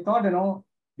 So I thought,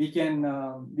 we can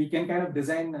kind of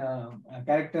design a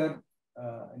character,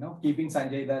 keeping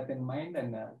Sanjay Dutt in mind,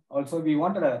 and also we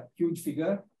wanted a huge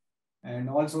figure, and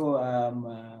also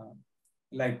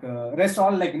rest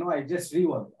all I just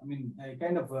reworked. I mean, I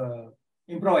kind of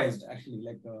improvised actually,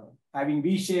 having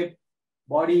V-shaped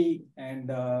body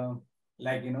and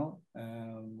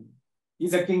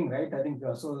he's a king, right? I think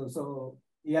so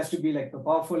he has to be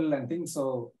powerful and things.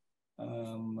 So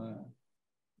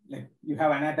you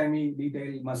have anatomy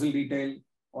detail, muscle detail,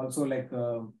 also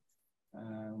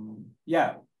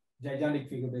gigantic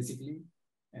figure basically.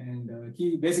 And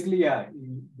he basically,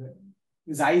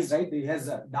 his eyes, right? He has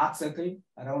a dark circle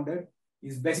around it.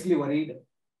 He's basically worried,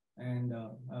 and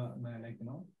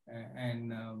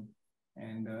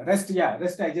rest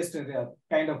I just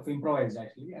kind of improvised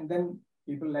actually, and then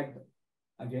people liked it.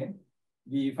 Again,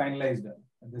 we finalized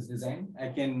this design. I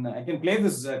can play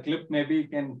this clip. Maybe you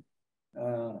can.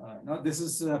 This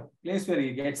is a place where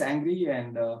he gets angry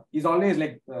and he's always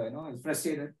he's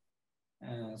frustrated.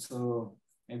 So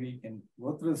maybe you can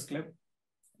go through this clip.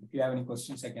 If you have any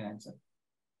questions, I can answer.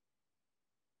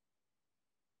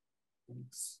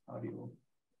 Thanks. Audio.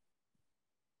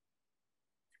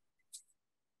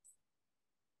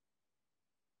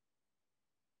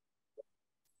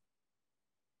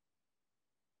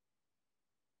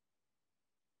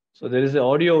 So there is an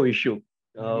audio issue.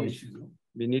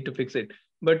 We need to fix it.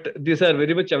 But these are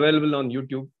very much available on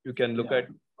YouTube. You can look at,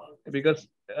 because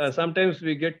sometimes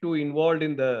we get too involved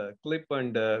in the clip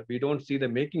and we don't see the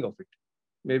making of it.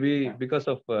 Maybe because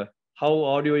of how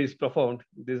audio is performed,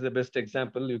 this is the best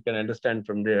example. You can understand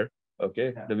from there,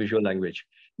 okay, the visual language.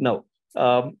 Now,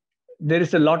 there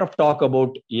is a lot of talk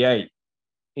about AI,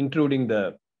 including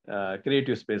the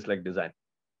creative space like design.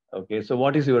 Okay, so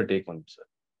what is your take on it, sir?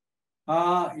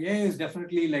 AI is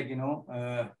definitely like,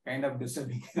 kind of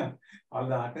disturbing all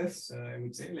the artists, I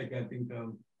would say. Like, I think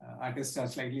artists are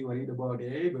slightly worried about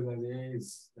AI because AI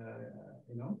is,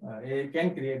 AI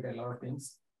can create a lot of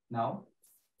things now.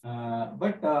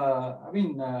 But I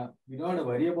mean, we don't have to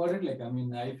worry about it. Like, I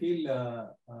mean, I feel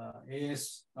AI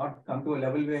has not come to a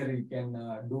level where you can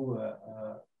do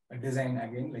a design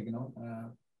again, like,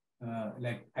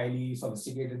 like highly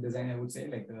sophisticated design, I would say.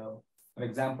 Like, for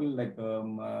example, like,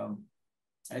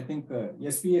 I think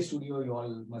SPA Studio, you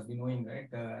all must be knowing,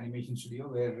 right? Animation studio,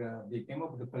 where they came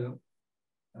up with a film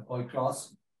called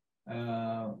Cross.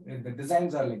 The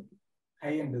designs are like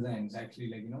high-end designs, actually.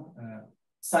 Like,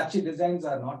 such designs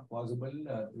are not possible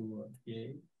through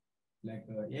AI. Like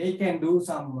AI can do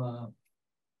some,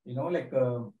 like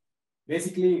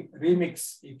basically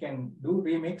remix. It can do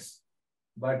remix,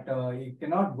 but it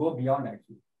cannot go beyond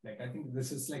actually. Like, I think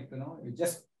this is like, you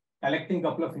just collecting a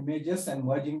couple of images and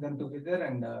merging them together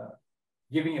and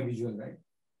giving a visual, right?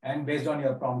 And based on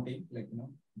your prompting, like,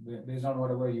 based on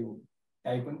whatever you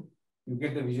type in, you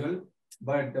get the visual,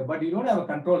 but you don't have a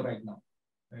control right now,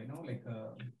 like.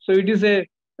 So it is a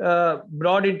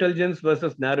broad intelligence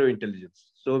versus narrow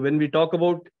intelligence. So when we talk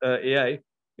about AI,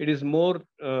 it is more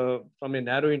from a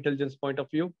narrow intelligence point of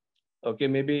view. Okay,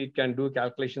 maybe it can do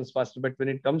calculations faster, but when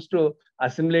it comes to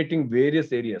assimilating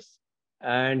various areas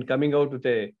and coming out with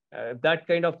a that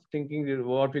kind of thinking,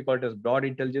 what we call it as broad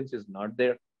intelligence, is not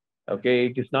there. Okay,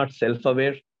 it is not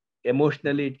self-aware.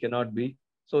 Emotionally, it cannot be.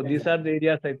 So these are the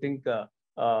areas I think.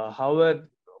 However,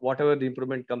 whatever the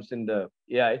improvement comes in the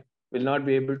AI will not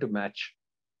be able to match.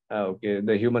 Okay,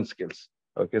 the human skills.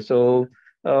 Okay, so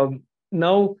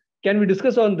now can we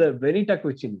discuss on the Venita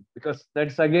Cucini, because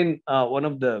that's again one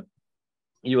of the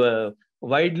you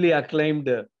widely acclaimed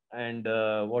and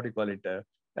what do you call it?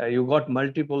 You got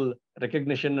multiple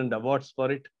recognition and awards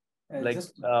for it. Like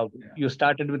you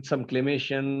started with some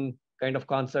claymation kind of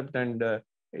concept and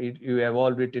you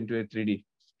evolved it into a 3D.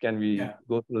 Can we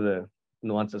go through the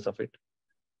nuances of it?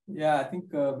 Yeah, I think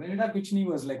Venita Cucini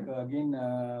was like, again,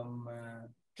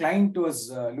 client was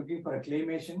looking for a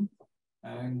claymation,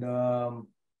 and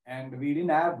we didn't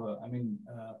have,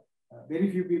 very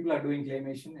few people are doing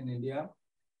claymation in India.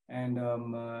 And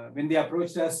when they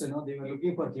approached us, they were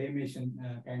looking for claymation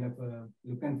kind of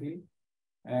look and feel.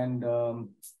 And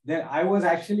then I was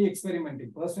actually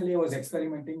experimenting. Personally, I was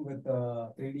experimenting with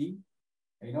 3D,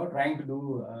 trying to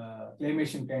do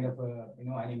claymation kind of,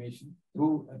 animation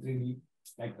through 3D,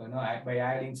 like, by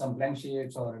adding some blend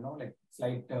shapes or, like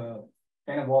slight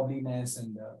kind of wobbliness.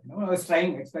 And, I was I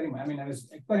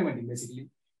was experimenting basically.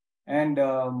 And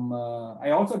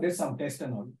I also did some tests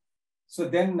and all. So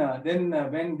then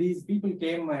when these people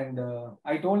came and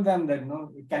I told them that,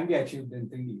 it can be achieved in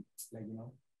 3D, like,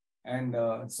 and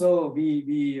so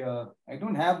we I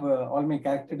don't have all my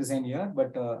character design here,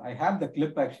 but I have the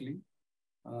clip actually.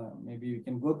 Maybe you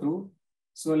can go through.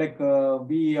 So like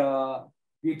we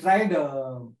tried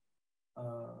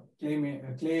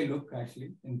clay look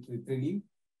actually in 3D,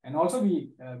 and also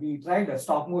we tried a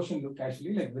stop motion look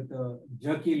actually, like with the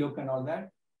jerky look and all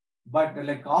that. But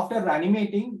like after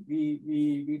animating,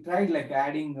 we tried like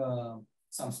adding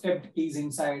some stepped keys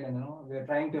inside, and we're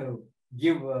trying to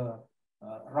give a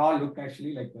raw look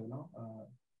actually, like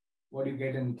what you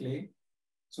get in clay.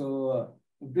 So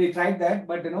we tried that,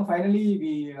 but finally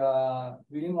we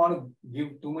didn't want to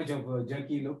give too much of a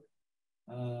jerky look.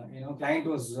 Client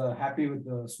was happy with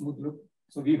the smooth look,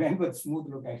 so we went with smooth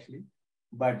look actually.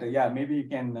 But yeah, maybe you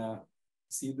can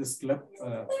see this clip.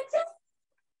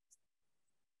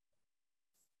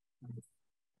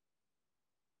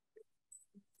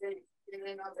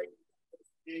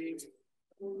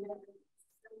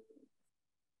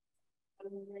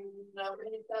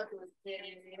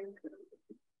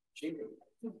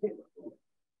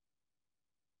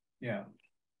 Yeah.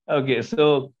 Okay,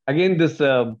 so again, this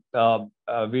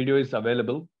video is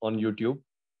available on YouTube.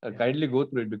 kindly go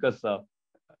through it, because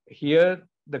here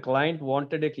the client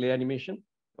wanted a clay animation,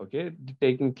 okay,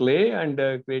 taking clay and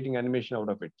creating animation out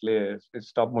of it, clay,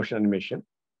 stop motion animation.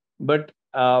 But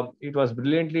it was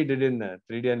brilliantly did in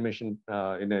 3D animation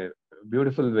in a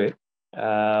beautiful way.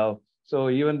 Uh, so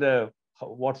even the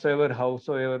whatsoever,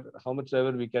 howsoever, how much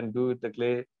ever we can do with the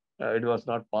clay, it was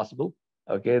not possible.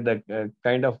 Okay, the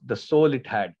kind of the soul it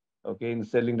had. Okay, in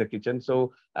selling the kitchen.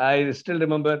 So I still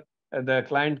remember the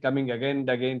client coming again and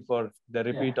again for the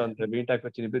repeat on the Vinta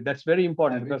question. That's very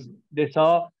important because they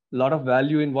saw a lot of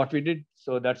value in what we did.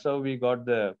 So that's how we got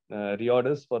the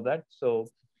reorders for that. So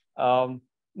um,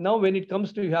 now when it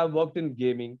comes to, you have worked in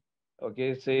gaming,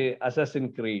 okay, say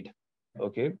Assassin's Creed,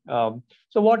 okay.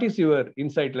 So what is your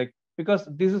insight, like, because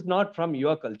this is not from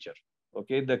your culture,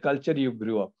 okay, the culture you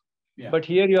grew up, but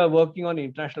here you are working on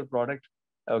international product,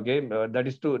 okay,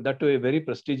 that to a very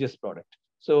prestigious product.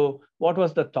 So what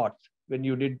was the thought when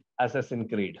you did Assassin's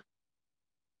Creed?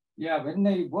 Yeah, when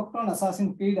I worked on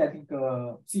Assassin's Creed, I think,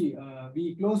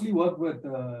 we closely work with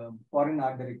foreign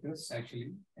art directors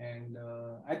actually. And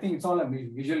I think it's all a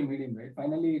visual medium, right?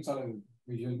 Finally, it's all a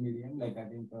visual medium. Like, I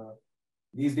think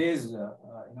these days,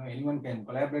 anyone can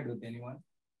collaborate with anyone.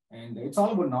 And it's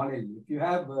all about knowledge. If you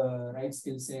have right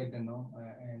skill set, and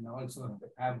also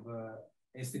have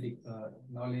aesthetic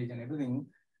knowledge and everything,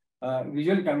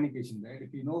 visual communication, right?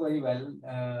 If you know very well,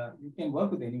 you can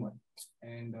work with anyone.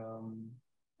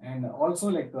 And also,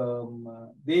 like,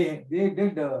 they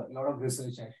did a lot of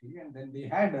research actually, and then they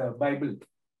had a Bible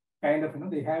kind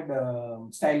of, they had a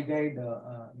style guide,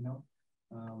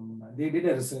 they did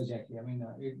a research actually. I mean,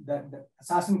 the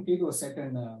Assassin's Creed was set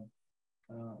in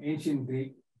ancient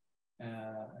Greek,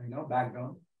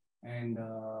 background, and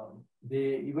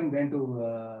they even went to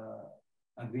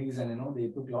Greece, and they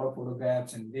took a lot of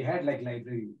photographs, and they had like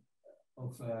library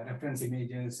of reference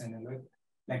images, and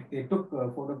like they took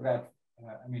photograph.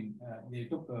 They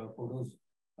took photos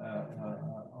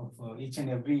of each and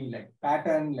every like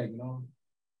pattern, like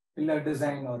pillar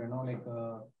design, or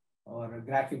or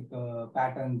graphic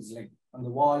patterns like on the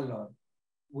wall, or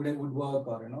woodwork,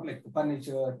 or like the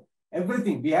furniture,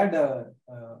 everything. We had a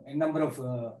number of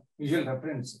visual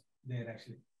reference there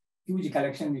actually. Huge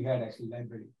collection we had actually,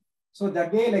 library. So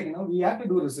that way, like we have to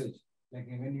do research. Like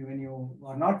when you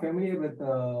are not familiar with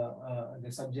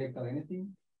the subject or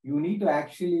anything, you need to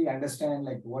actually understand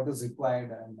like what is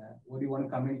required, and what do you want to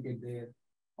communicate there.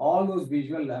 All those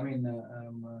visual,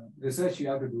 research you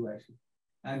have to do actually,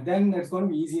 and then it's going to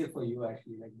be easier for you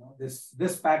actually. Like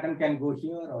this pattern can go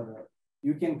here, or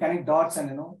you can connect dots and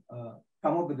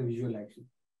come up with the visual actually,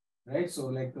 right? So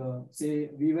like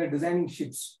say we were designing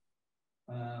ships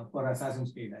for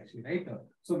Assassin's Creed actually, right?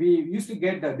 So we used to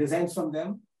get the designs from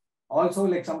them. Also,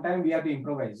 like sometimes we have to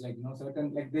improvise, like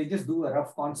certain, like they just do a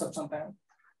rough concept sometimes,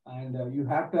 and you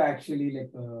have to actually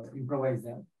like improvise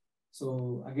them.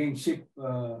 So again, ship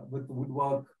with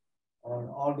woodwork, or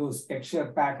all those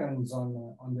texture patterns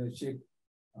on the ship.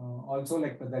 Also,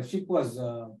 like the ship was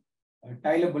a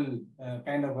tileable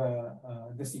kind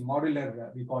of this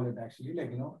modular, we call it actually,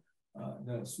 like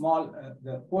the small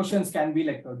the portions can be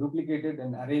like duplicated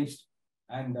and arranged,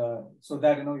 and so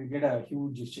that you get a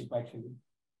huge ship actually.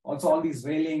 Also, all these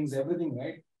railings, everything,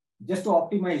 right? Just to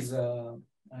optimize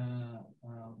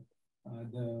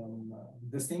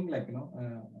this thing, like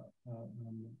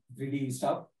 3D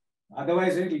stuff.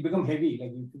 Otherwise, it will become heavy.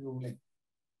 Like if you like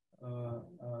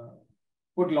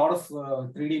put a lot of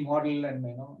 3D model and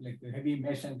like heavy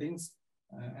mesh and things,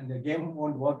 and the game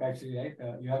won't work actually, right?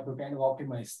 You have to kind of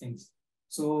optimize things.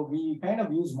 So we kind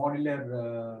of use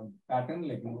modular pattern,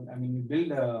 like we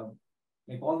build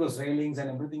like all those railings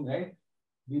and everything, right?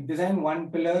 We design one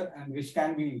pillar and which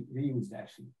can be reused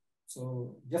actually.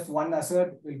 So just one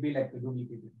assert will be like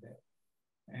duplicated there,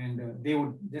 and they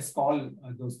would just call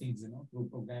those things, through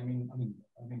programming.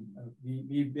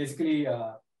 We basically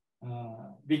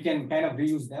we can kind of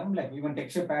reuse them, like even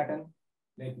texture pattern.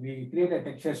 Like we create a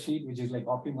texture sheet which is like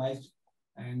optimized,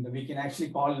 and we can actually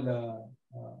call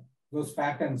those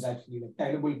patterns actually like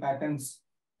tileable patterns,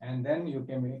 and then you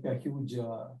can make a huge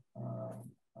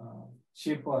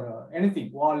shape, or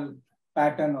anything, wall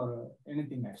pattern, or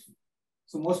anything actually.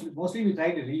 So mostly we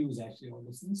try to reuse actually all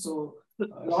those things. So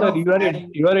sir,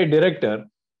 you are a director,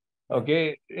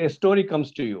 okay? A story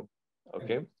comes to you,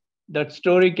 okay? That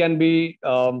story can be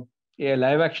a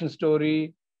live action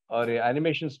story, or an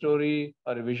animation story,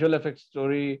 or a visual effects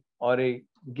story, or a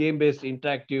game based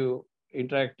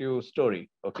interactive story,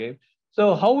 okay?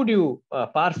 So how would you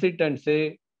parse it and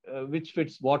say which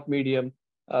fits what medium?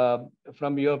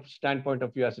 From your standpoint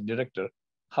of view as a director,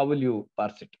 how will you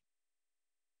parse it?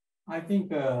 I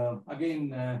think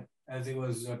again, as he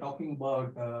was talking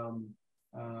about,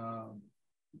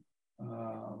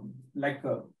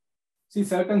 see,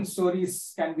 certain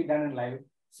stories can be done in live,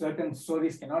 certain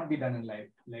stories cannot be done in live.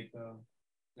 Like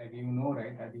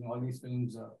right? I think all these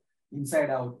films, Inside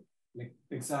Out, like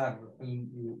Pixar film,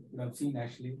 you would have seen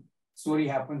actually. Story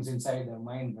happens inside the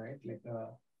mind, right?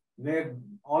 Where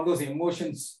all those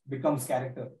emotions becomes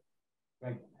character,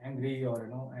 like angry or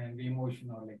angry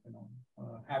emotion, or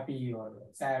happy or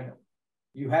sad.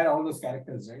 You had all those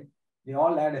characters, right? They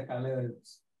all had a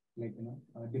colors,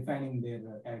 defining their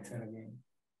character again.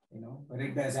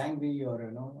 Red as angry, or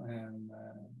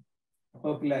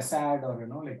purple as sad, or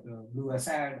blue as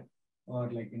sad, or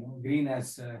green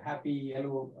as happy,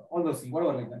 yellow, all those things,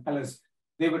 whatever, the colors.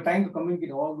 They were trying to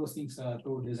communicate all those things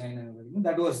through design and everything.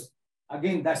 That was,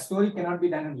 again, that story cannot be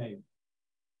done in live,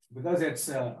 because it's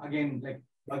again like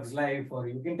Bug's Life, or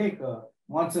you can take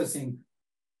Monsters Inc.,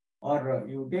 or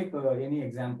you take any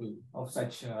example of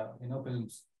such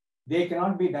films. They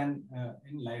cannot be done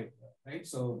in live, right?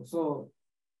 So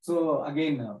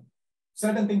again,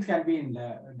 certain things can be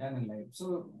done in live.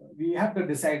 So we have to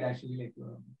decide actually,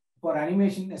 for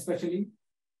animation especially,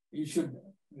 you should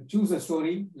choose a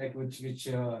story which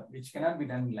cannot be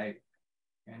done in live,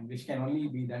 and which can only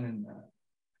be done in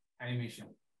animation.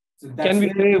 So can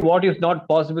we say what is not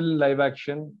possible in live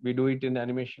action, we do it in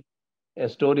animation?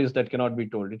 Stories that cannot be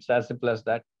told. It's as simple as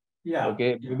that. Yeah.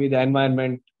 Okay. Yeah. Maybe the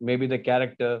environment, maybe the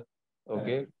character.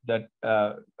 Okay. That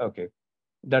okay.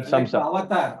 That sums up.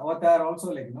 Avatar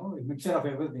also, a mixture of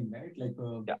everything, right?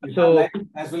 So live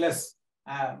as well as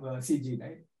CG,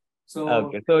 right? So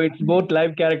okay. So it's both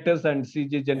live characters and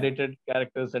CG generated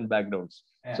characters and backgrounds.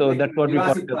 Yeah, so that's what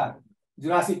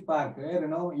Jurassic Park, where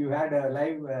you had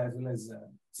live as well as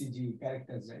CG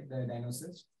characters, right? The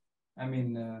dinosaurs. I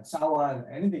mean, Sawa,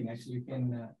 anything actually. You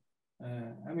can.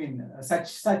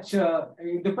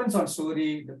 It depends on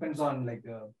story. Depends on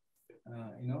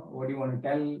what do you want to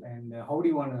tell, and how do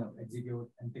you want to execute,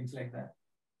 and things like that.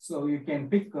 So you can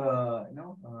pick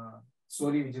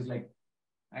story which is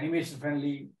animation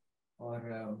friendly, or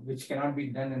which cannot be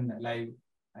done in live,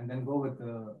 and then go with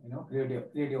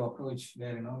creative approach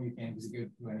where you can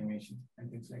execute through animation and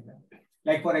things like that.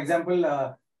 Like for example,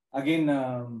 again,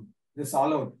 this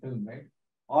All Out film, right?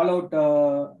 All Out,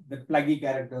 the pluggy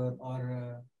character,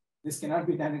 or this cannot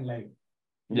be done in live.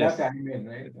 You have to animate,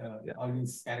 right? All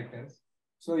these characters.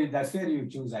 So that's where you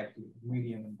choose actually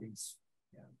medium and things.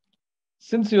 Yeah.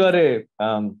 Since you are a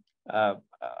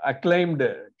acclaimed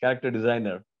character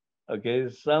designer, okay,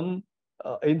 some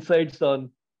insights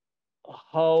on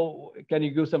how can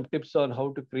you give some tips on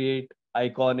how to create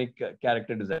iconic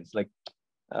character designs, like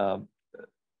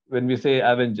when we say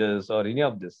Avengers or any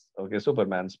of this, okay,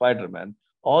 Superman, Spider-Man,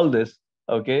 all this,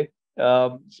 okay,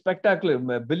 spectacular,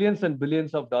 billions and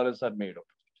billions of dollars are made of it.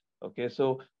 Okay,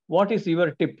 so what is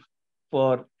your tip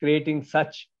for creating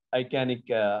such iconic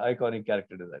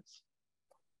character designs?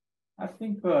 I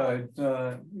think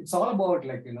it's all about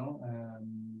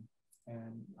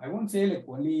I won't say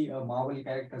only Marvel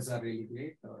characters are really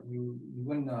great.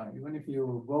 Even if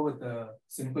you go with a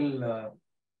simple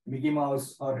Mickey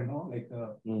Mouse, or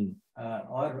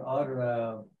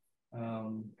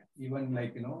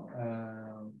even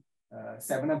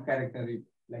 7-Up character,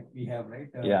 like we have,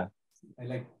 right?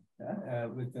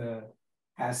 With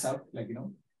Has Up,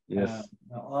 yes,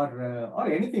 or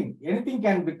anything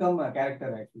can become a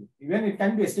character actually. Even it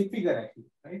can be a stick figure actually,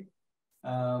 right?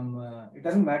 It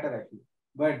doesn't matter actually,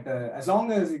 but as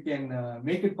long as you can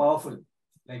make it powerful,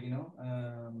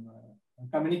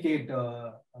 communicate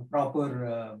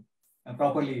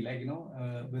properly,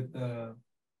 with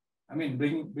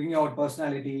bringing out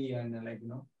personality, and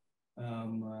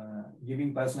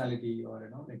giving personality, or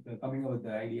coming up with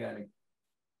the idea,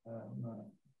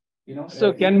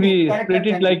 so can we split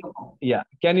it like,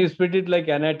 can you split it like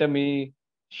anatomy,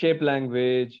 shape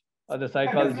language, or the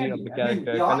psychology of the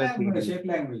character? They all have shape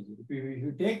language. If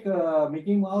you take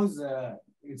Mickey Mouse,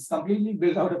 it's completely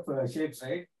built out of shapes,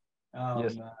 right?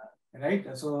 Yes. Right.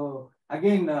 So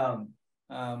again, I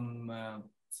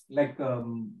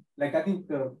think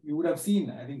you would have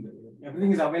seen. I think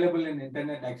everything is available in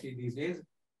internet actually these days.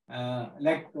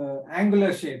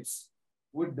 Angular shapes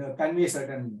would convey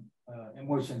certain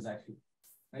emotions actually,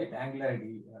 right?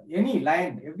 Angularity, any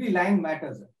line, every line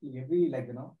matters. Every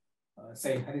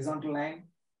say horizontal line,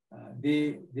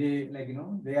 they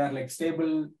are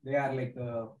stable. They are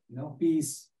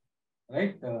peace,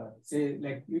 right? Say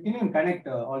you can even connect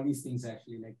all these things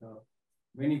actually.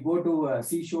 When you go to a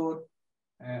seashore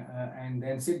and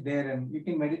then sit there and you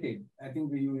can meditate. I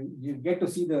think you get to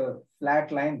see the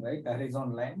flat line, right? The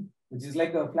horizontal line, which is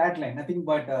like a flat line, nothing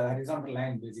but a horizontal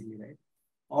line basically, right?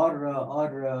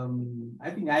 I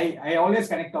think I always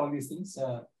connect all these things.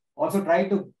 Also try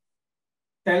to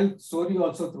tell story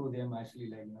also through them actually,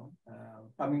 like,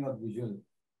 coming up visual,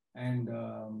 and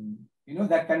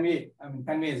that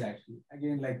conveys actually,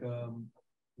 again, like,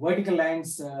 vertical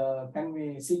lines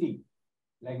convey city,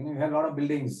 like, you have a lot of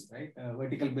buildings, right?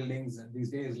 Vertical buildings these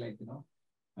days, like,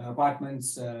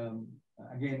 apartments.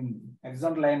 Again,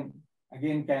 horizontal line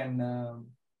again can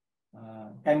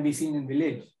be seen in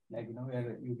village, like,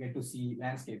 where you get to see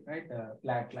landscape, right?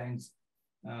 Flat lines.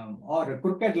 Or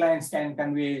crooked lines can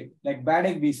convey, like bad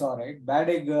egg we saw, right? Bad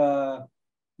egg,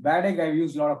 I've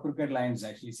used a lot of crooked lines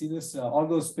actually. See this, all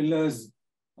those pillars,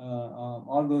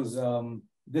 all those,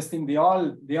 this thing, they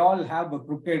all have a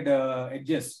crooked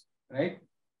edges, right?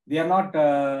 They are not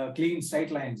clean straight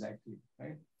lines actually,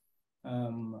 right?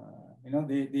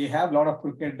 They have a lot of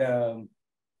crooked,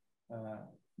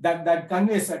 that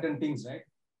conveys certain things, right?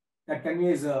 That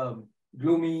conveys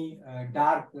gloomy,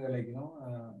 dark, like,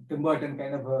 Tim Burton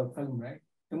kind of a film, right?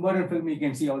 Tim Burton film, you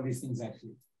can see all these things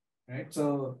actually, right?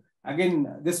 So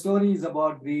again, this story is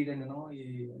about greed and,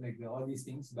 like all these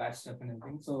things, bad stuff and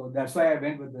everything. So that's why I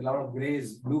went with a lot of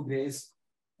grays, blue grays,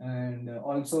 and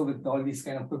also with all these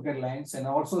kind of crooked lines, and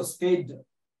also staged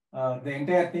the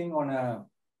entire thing on a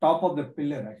top of the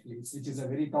pillar actually, which is a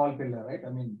very tall pillar, right? I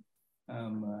mean,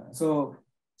 so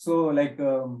like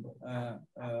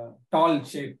tall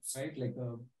shapes, right? Like,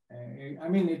 I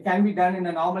mean, it can be done in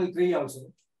a normal tree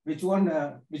also, which won't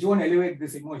elevate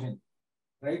this emotion,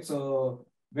 right? So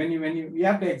when you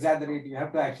have to exaggerate, you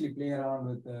have to actually play around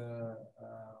with,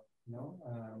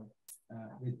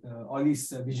 all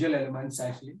these visual elements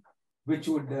actually, which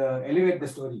would elevate the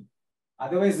story.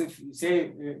 Otherwise, if you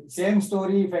say same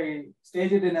story, if I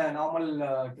stage it in a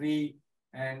normal tree,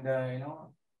 and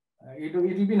it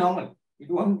will be normal. It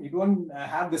won't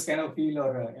have this kind of feel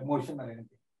or emotion or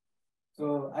anything.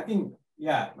 So I think,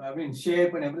 yeah, I mean,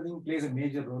 shape and everything plays a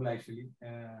major role actually.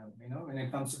 When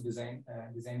it comes to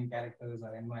designing characters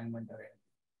or environment or anything.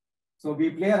 So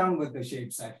we play around with the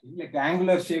shapes actually. Like the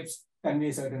angular shapes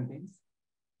convey certain things.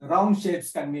 Round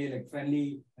shapes convey like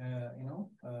friendly,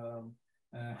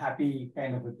 happy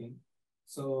kind of a thing.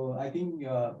 So I think,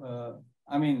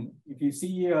 I mean, if you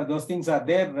see, those things are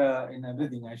there in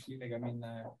everything actually. Like, I mean,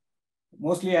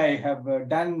 mostly I have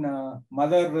done,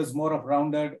 mother was more of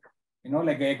rounded,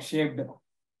 like egg-shaped,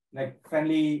 like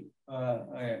friendly,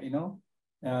 kind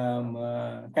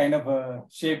of a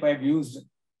shape I've used.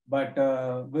 But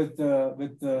with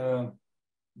the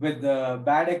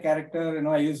bad egg character,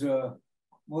 I use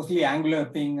mostly angular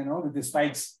thing, with the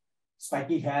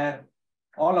spiky hair,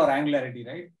 all our angularity,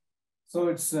 right? So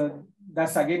it's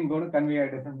that's again going to convey a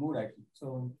different mood actually.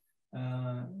 So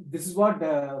this is what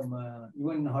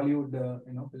even Hollywood,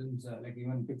 films, like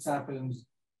even Pixar films,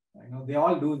 they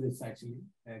all do this actually.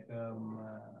 Like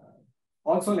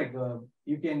also, like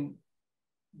you can,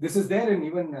 this is there in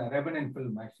even Revenant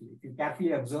film actually. If you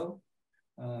carefully observe,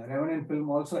 Revenant film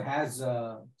also has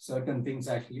certain things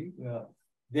actually.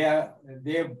 They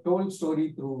have told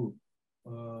story through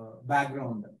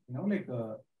background, like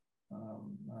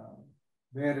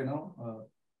where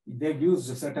they've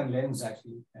used a certain lens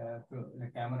actually,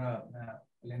 the camera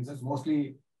lenses,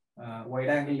 mostly wide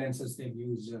angle lenses they've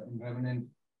used in Revenant,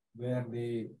 where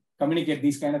they communicate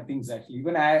these kind of things actually.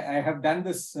 Even I have done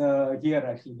this here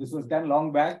actually. This was done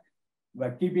long back,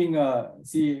 but keeping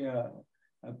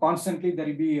constantly there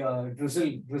will be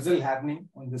drizzle happening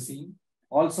on the scene.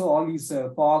 Also, all these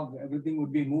fog, everything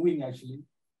would be moving actually.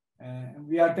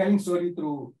 We are telling story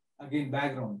through, again,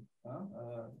 background.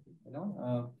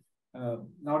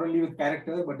 Not only with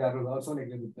character, but there was also like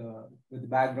with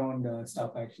background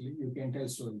stuff actually. You can tell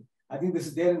story. I think this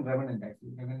is there in Revenant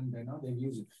actually. Revenant, they've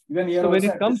used it. Even here. So when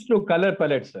it comes to color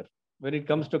palette, sir, when it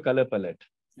comes to color palette,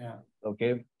 yeah.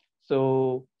 Okay.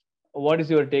 So what is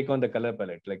your take on the color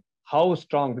palette? Like how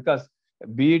strong? Because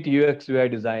be it UX UI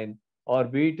design, or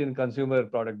be it in consumer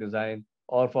product design,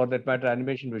 or for that matter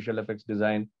animation visual effects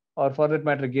design, or for that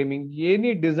matter gaming,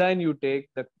 any design you take,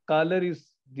 the color is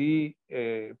the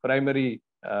primary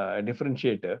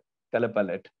differentiator, color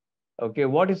palette. Okay,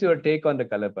 what is your take on the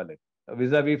color palette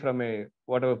vis-a-vis from a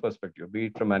whatever perspective, be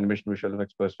it from animation visual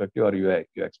effects perspective or UI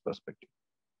UX perspective?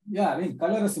 Yeah, I mean,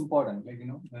 color is important. Like,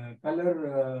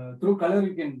 color, through color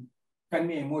you can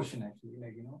convey emotion actually.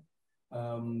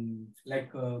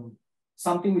 Like,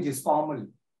 something which is formal,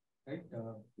 right?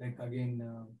 Like again,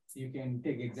 you can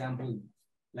take example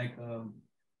like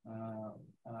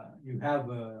you have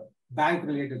bank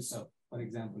related stuff, for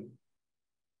example,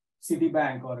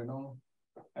 Citibank or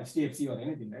HDFC or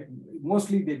anything, right?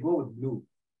 Mostly they go with blue.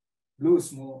 Blue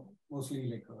is mostly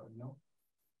like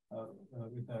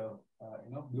with a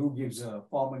blue gives a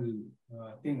formal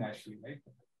thing actually, right?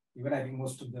 Even I think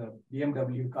most of the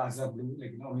BMW cars are blue.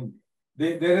 Like I mean,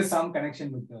 there is some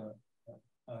connection with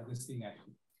this thing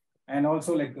actually, and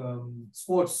also like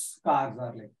sports cars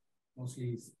are like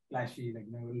mostly flashy, like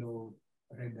yellow,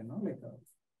 red, and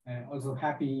also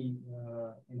happy.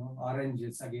 Orange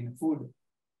is again food.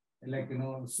 Like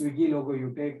Swiggy logo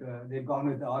you take, they've gone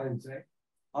with the orange, right?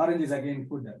 Orange is again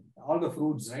food. All the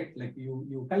fruits, right? Like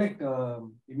you collect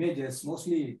images.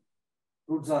 Mostly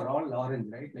fruits are all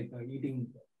orange, right? Like eating,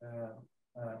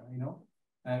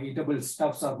 eatable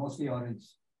stuffs are mostly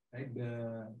orange, right?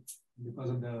 Because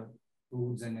of the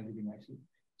fruits and everything actually.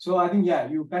 So I think yeah,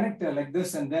 you connect like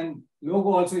this, and then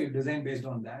logo also you design based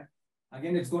on that.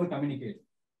 Again, it's going to communicate,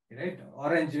 right?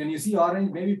 Orange. When you see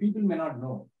orange, maybe people may not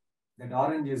know that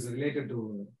orange is related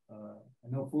to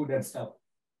food and stuff.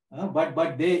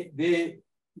 But they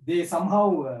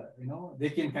somehow they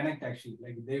can connect actually,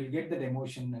 like they will get that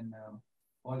emotion, and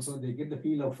also they get the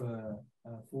feel of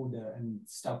food and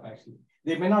stuff actually.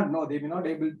 They may not know, they may not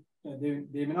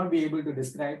be able to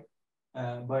describe,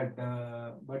 but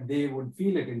they would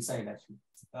feel it inside actually.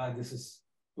 This is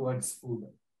towards food,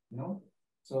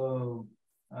 so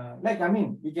like I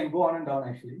mean we can go on and on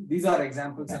actually. These are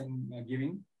examples I'm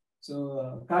giving.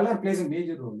 So color plays a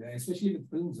major role, especially with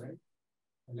films, right?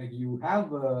 Like you have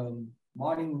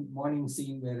morning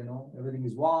scene where everything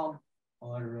is warm,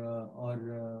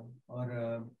 or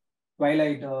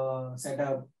twilight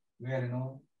setup where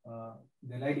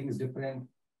the lighting is different,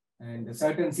 and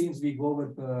certain scenes we go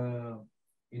with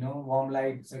warm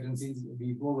light, certain scenes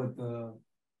we go with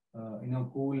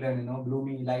cool and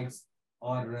gloomy lights,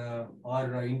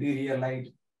 or interior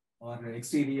light, or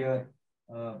exterior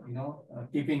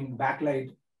keeping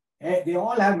backlight. They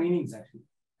all have meanings actually,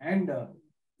 and the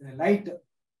light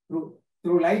through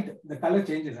light the color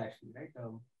changes actually, right?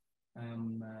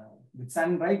 With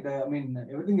sun, right? I mean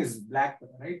everything is black,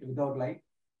 right? Without light,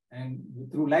 and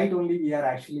through light only we are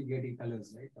actually getting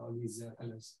colors, right? All these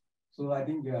colors. So I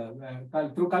think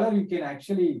through color you can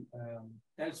actually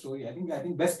tell story. I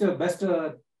think best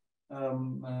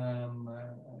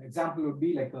example would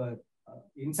be like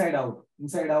Inside Out.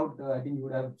 Inside Out, I think you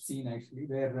would have seen actually,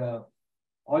 where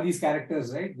all these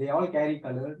characters, right? They all carry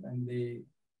color, and they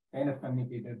kind of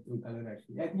communicated through color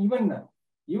actually. And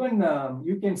even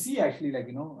you can see actually, like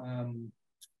even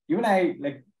I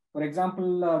like, for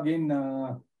example, again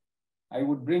I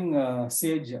would bring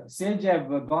Sage. Sage I've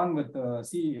gone with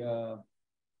the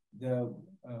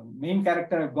main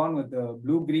character. I've gone with the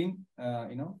blue green.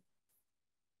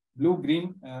 Blue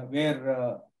green,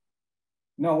 where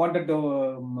wanted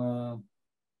to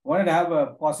have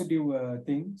a positive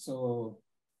thing, so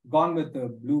gone with the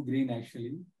blue green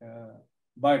actually.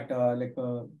 But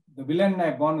the villain,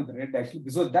 I've gone with red actually.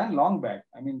 This was done long back.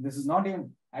 I mean, this is not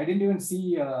even, I didn't even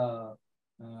see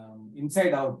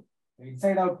Inside Out.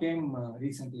 Inside Out came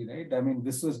recently, right? I mean,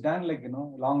 this was done like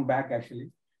long back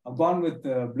actually. I've gone with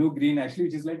blue green actually,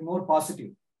 which is like more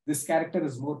positive. This character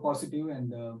is more positive,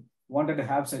 and wanted to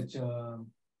have such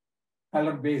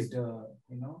color-based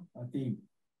theme.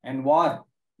 And war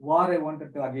I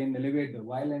wanted to again elevate the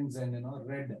violence, and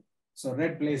red. So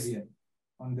red plays here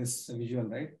on this visual,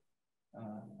 right?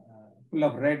 Full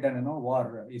of red, and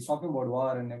war. He's talking about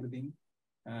war and everything,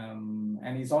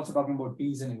 and he's also talking about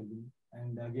peace and everything.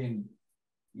 And again,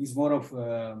 he's more of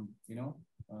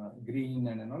green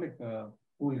and like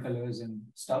cool colors and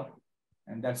stuff,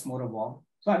 and that's more of warm.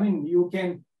 So I mean, you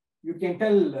can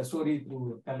tell a story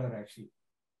through color actually.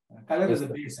 Color is the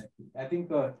base actually. I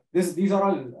think these are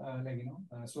all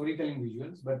storytelling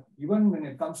visuals. But even when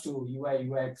it comes to UI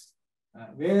UX,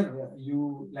 where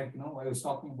you I was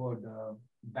talking about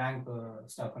bank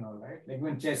stuff and all, right? Like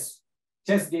when chess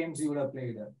games you would have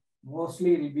played,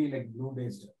 mostly it will be like blue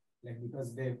based, like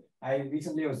because I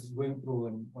recently was going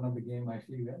through one of the game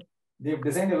actually where they've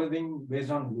designed everything based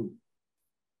on blue.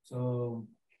 So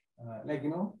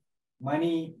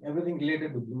money, everything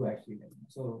related to blue actually.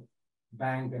 So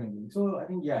bank and everything. So I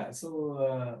think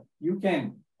you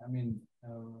can, I mean,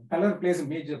 color plays a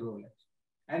major role actually.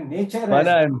 And nature.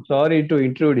 Mana, I'm sorry to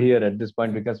intrude here at this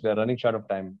point because we are running short of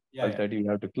time. Yeah, 12:30, we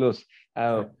have to close.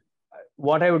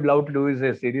 What I would love to do is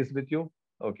a series with you,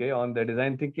 okay, on the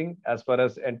design thinking as far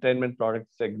as entertainment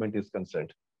product segment is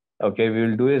concerned. Okay, we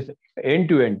will do this end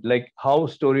to end, like how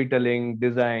storytelling,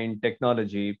 design,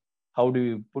 technology, how do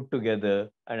you put together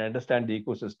and understand the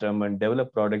ecosystem and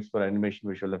develop products for animation,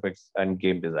 visual effects, and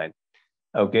game design.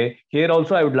 Okay, here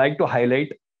also I would like to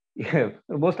highlight.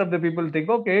 Most of the people think,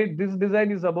 okay, this design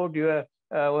is about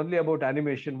only about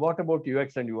animation. What about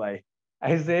UX and UI?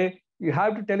 I say you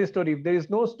have to tell a story. If there is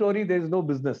no story, there is no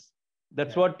business.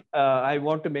 That's what I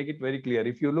want to make it very clear.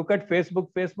 If you look at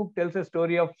Facebook, Facebook tells a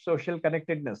story of social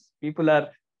connectedness. People are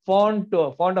fond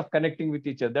of connecting with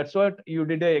each other. That's what you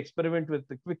did an experiment with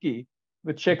the Quickie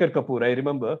with Shekhar Kapoor. I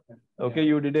remember. Okay,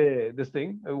 you did this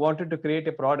thing. I wanted to create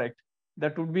a product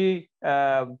that would be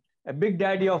a big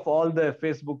daddy of all the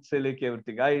Facebook, Select,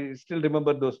 everything. I still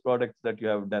remember those products that you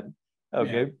have done.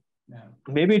 Okay. Yeah.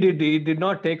 Maybe it did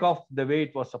not take off the way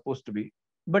it was supposed to be.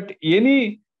 But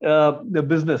any the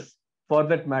business, for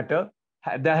that matter,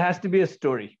 there has to be a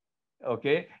story.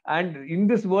 Okay. And in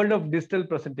this world of digital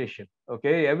presentation,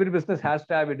 okay, every business has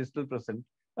to have a digital present.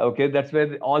 Okay. That's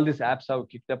where all these apps have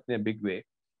kicked up in a big way.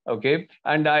 Okay.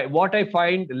 And what I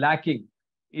find lacking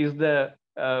is the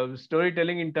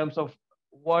storytelling in terms of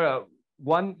what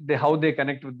how they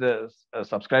connect with the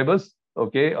subscribers,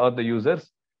 okay, or the users.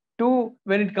 Two,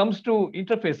 when it comes to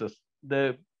interfaces,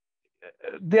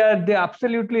 they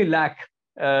absolutely lack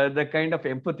the kind of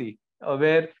empathy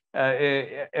where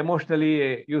emotionally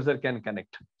a user can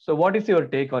connect. So, what is your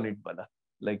take on it, Bala?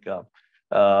 Like,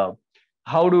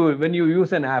 how do when you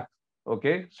use an app?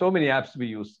 Okay, so many apps we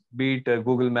use, be it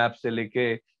Google Maps,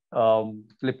 LK,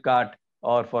 Flipkart,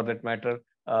 or for that matter,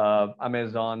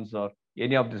 Amazon's or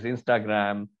any of this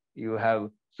Instagram. You have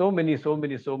so many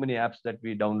apps that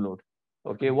we download.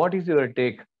 Okay, what is your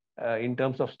take in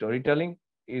terms of storytelling?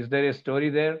 Is there a story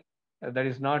there that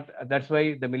is not? That's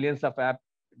why the millions of apps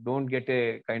don't get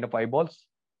a kind of eyeballs.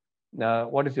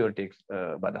 What is your take,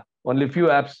 Bada? Only few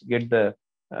apps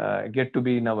get to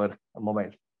be in our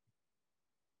mobile.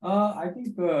 I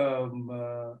think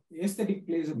aesthetic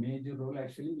plays a major role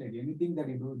actually. Like anything that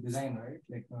you do, design, right?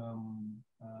 Like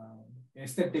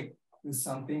aesthetic is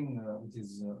something which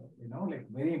is like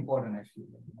very important actually.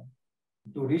 Like,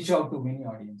 to reach out to many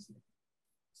audiences.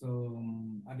 So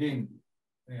again,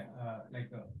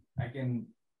 I can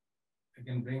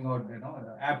bring out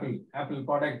Apple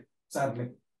products are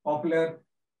like popular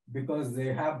because they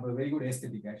have a very good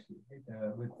aesthetic actually,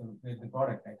 right? with the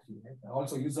product actually, right?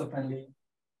 Also user friendly,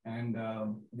 and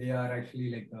they are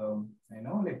actually like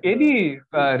any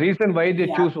reason why they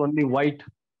choose only white,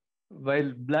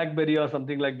 while BlackBerry or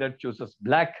something like that chooses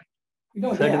black.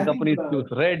 Certain companies choose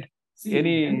red.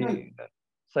 Any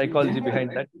psychology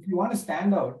behind that? If you want to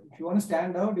stand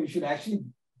out, you should actually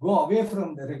go away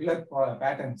from the regular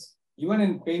patterns. Even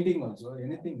in painting also,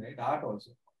 anything, right? Art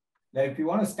also. Like if you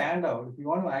want to stand out, if you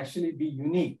want to actually be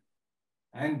unique,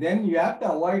 and then you have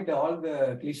to avoid all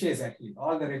the cliches actually,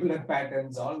 all the regular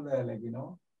patterns, all the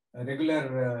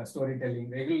regular storytelling,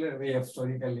 regular way of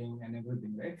storytelling and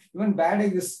everything, right? Even Bad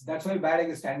Egg that's why Bad Egg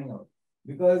is standing out.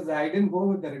 Because I didn't go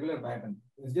with the regular pattern.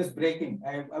 It's just breaking.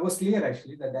 I was clear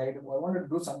actually that I wanted to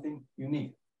do something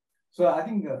unique. So I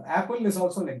think Apple is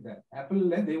also like that. Apple,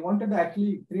 they wanted to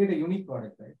actually create a unique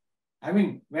product, right? I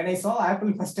mean, when I saw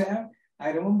Apple first time, I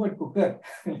remembered cooker,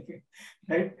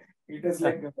 right? It was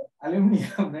like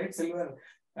aluminum, right? Silver,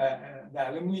 the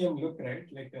aluminum look, right?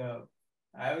 Like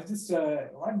I was just,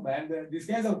 what man, these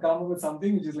guys have come up with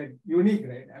something which is like unique,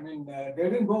 right? I mean, they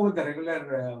didn't go with the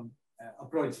regular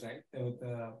approach, right? With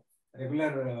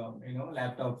regular,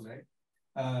 laptops, right?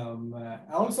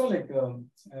 Also, like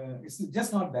it's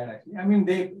just not bad actually. I mean,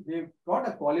 they got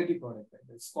a quality product.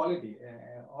 Right? It's quality.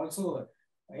 Also,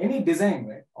 any design,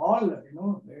 right? All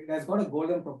it has got a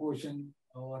golden proportion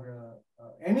or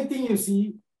anything you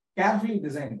see carefully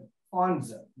designed.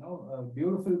 Fonts,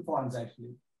 beautiful fonts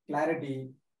actually, clarity,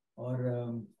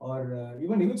 or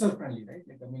even user friendly, right?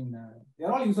 Like I mean,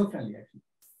 they're all user friendly actually.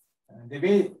 The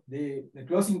way the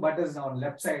closing buttons on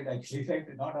left side actually, right,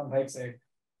 not on right side,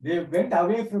 they went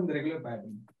away from the regular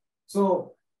pattern.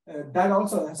 So that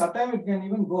also sometimes it can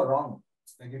even go wrong.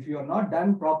 Like if you are not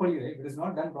done properly, right? If it is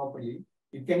not done properly,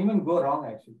 it can even go wrong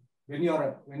actually when you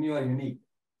are unique,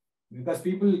 because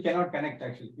people cannot connect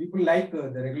actually. People like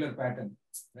the regular pattern,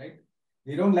 right?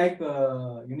 They don't like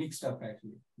unique stuff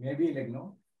actually. Maybe like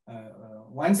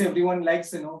once everyone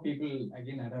likes, people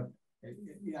again adapt.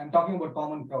 I'm talking about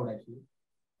common crowd actually.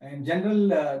 In general,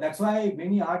 that's why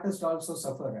many artists also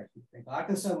suffer actually. Like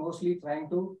artists are mostly trying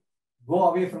to go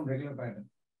away from regular pattern,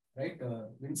 right?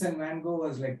 Vincent Van Gogh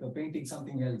was like painting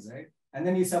something else, right? And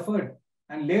then he suffered.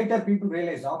 And later people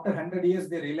realized, after 100 years,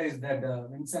 they realized that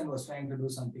Vincent was trying to do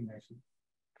something actually.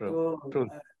 True. So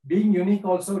being unique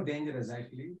also dangerous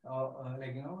actually.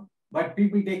 But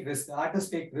people take risk. Artists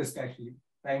take risk actually,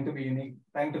 trying to be unique,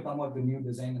 trying to come up with new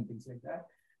design and things like that.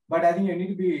 But I think you need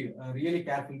to be really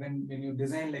careful when you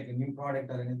design like a new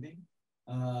product or anything.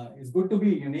 It's good to be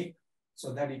unique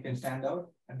so that you can stand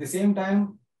out. At the same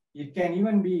time, it can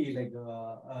even be like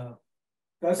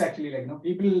because actually, like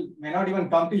people may not even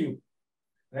come to you,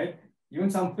 right? Even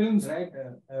some films, right?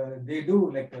 They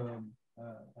do like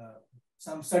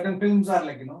some certain films are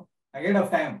like, ahead of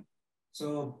time.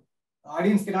 So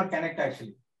audience cannot connect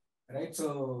actually, right?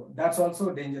 So that's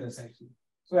also dangerous actually.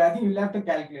 So I think you'll have to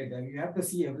calculate that. You have to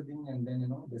see everything and then,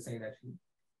 decide actually.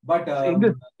 But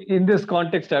in this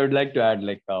context, I would like to add,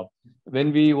 like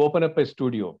when we open up a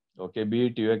studio, okay, be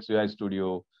it UX UI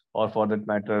studio, or for that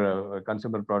matter,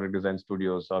 consumer product design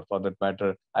studios, or for that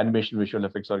matter, animation, visual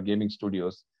effects, or gaming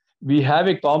studios, we have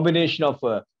a combination of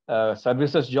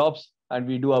services jobs, and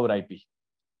we do our IP.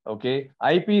 Okay,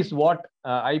 IP is what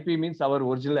IP means our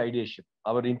original ideation,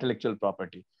 our intellectual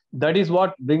property. That is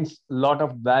what brings a lot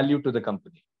of value to the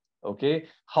company. Okay,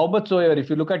 how much so ever, if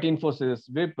you look at Infosys,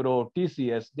 Wipro,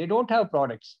 TCS, they don't have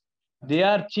products. They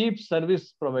are cheap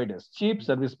service providers. Cheap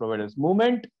service providers.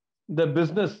 Moment the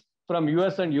business from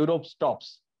US and Europe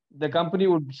stops, the company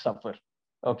would suffer.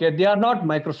 Okay, they are not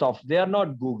Microsoft, they are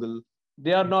not Google,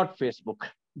 they are not Facebook.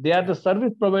 They are the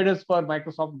service providers for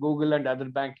Microsoft, Google, and other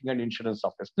banking and insurance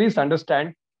softwares. Please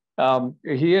understand.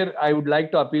 Here, I would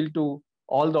like to appeal to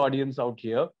all the audience out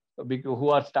here who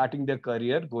are starting their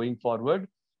career going forward.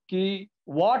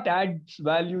 What adds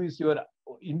value is your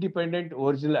independent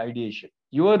original ideation.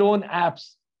 Your own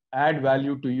apps add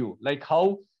value to you. Like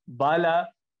how Bala,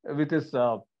 with his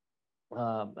a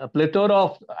plethora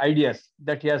of ideas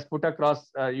that he has put across,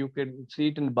 you can see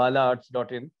it in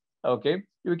balaarts.in. Okay,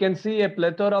 you can see a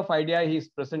plethora of idea he's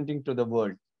presenting to the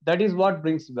world. That is what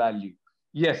brings value.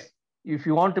 Yes, if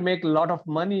you want to make a lot of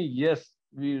money, yes,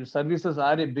 services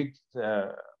are a big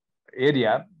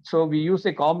area. So we use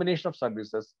a combination of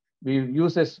services. We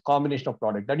use a combination of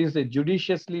product. That is,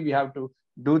 judiciously we have to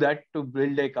do that to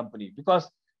build a company, because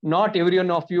not every one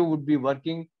of you would be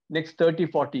working next 30,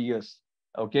 40 years.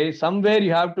 Okay, somewhere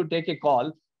you have to take a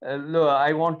call. Look,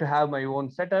 I want to have my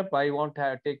own setup. I want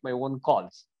to take my own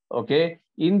calls. Okay,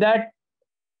 in that,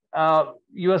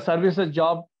 your services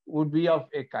job would be of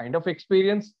a kind of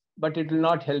experience, but it will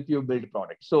not help you build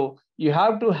products. So you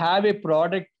have to have a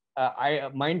product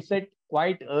mindset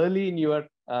quite early in your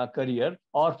career,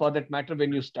 or for that matter,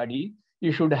 when you study,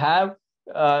 you should have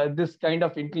this kind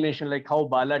of inclination, like how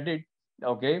Bala did.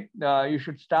 Okay, you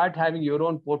should start having your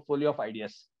own portfolio of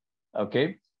ideas.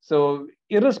 Okay, so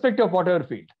irrespective of whatever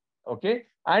field, okay,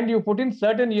 and you put in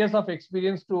certain years of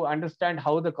experience to understand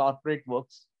how the corporate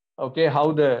works, okay,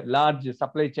 how the large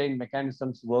supply chain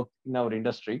mechanisms work in our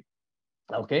industry.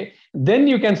 Okay, then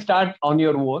you can start on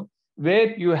your own,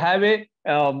 where you have a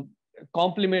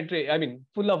complementary, I mean,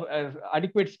 full of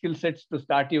adequate skill sets to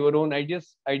start your own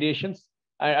ideations.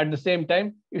 And at the same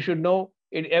time, you should know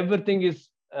everything is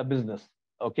a business.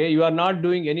 Okay, you are not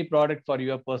doing any product for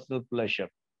your personal pleasure.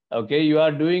 Okay, you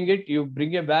are doing it, you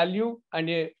bring a value and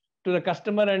to the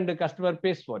customer, and the customer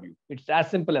pays for you. It's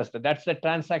as simple as that. That's the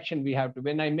transaction we have to.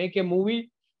 When I make a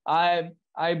movie, I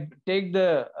take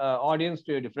the audience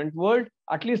to a different world,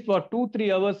 at least for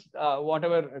 2-3 hours,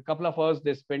 whatever, a couple of hours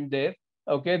they spend there.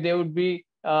 Okay, they would be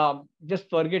just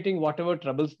forgetting whatever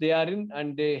troubles they are in,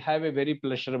 and they have a very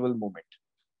pleasurable moment.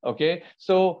 Okay,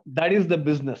 so that is the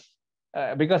business.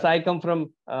 Because I come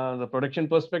from the production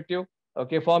perspective.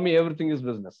 Okay, for me, everything is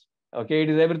business. Okay,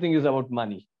 everything is about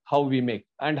money, how we make,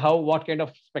 and what kind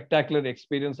of spectacular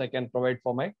experience I can provide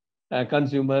for my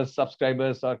consumers,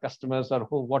 subscribers, or customers, or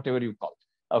whatever you call.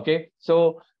 Okay,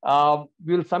 so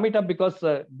we'll sum it up, because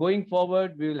going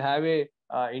forward, we will have a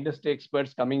industry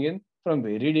experts coming in from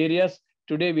varied areas.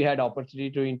 Today, we had opportunity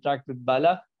to interact with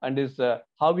Bala, and is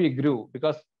how we grew,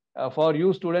 because for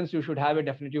you students, you should have a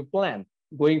definitive plan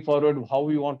going forward, how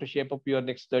we want to shape up your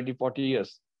next 30, 40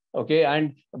 years. Okay,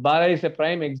 and Bala is a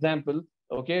prime example.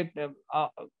 Okay,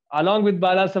 along with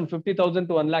Bala, some 50,000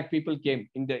 to 1 lakh people came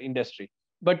in the industry.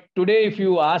 But today, if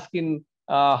you ask in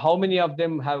how many of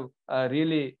them have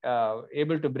really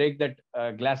able to break that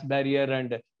glass barrier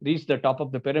and reach the top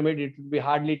of the pyramid, it would be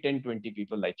hardly 10, 20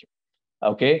 people like you.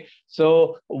 Okay,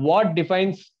 so what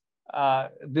defines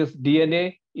this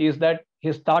DNA is that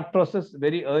his thought process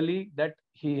very early, that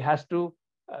he has to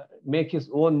make his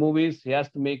own movies, he has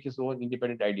to make his own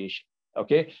independent ideation.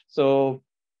 Okay, so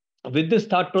with this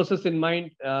thought process in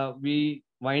mind, we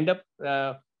wind up,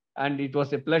 and it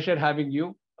was a pleasure having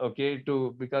you. Okay,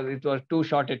 because it was too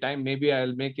short a time. Maybe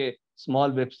I'll make a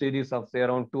small web series of say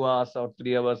around 2 hours or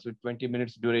 3 hours with 20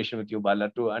 minutes duration with you,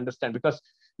 Bala, to understand, because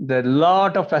the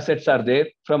lot of facets are there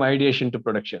from ideation to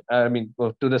production. I mean,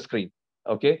 to the screen.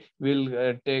 Okay, we'll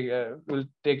take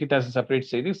it as a separate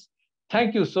series.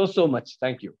 Thank you so much.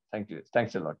 Thank you.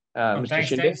 Thanks a lot, Mr. Thanks.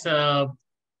 Shinde. Thanks.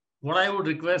 What I would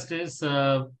request is,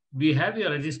 we have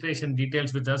your registration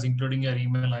details with us, including your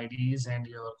email IDs and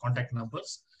your contact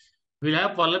numbers. We'll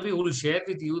have Pallavi who will share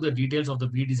with you the details of the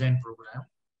B Design program.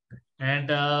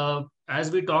 And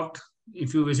as we talked,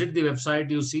 if you visit the website,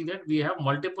 you see that we have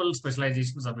multiple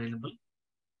specializations available.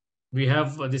 We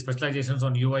have the specializations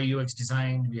on UI UX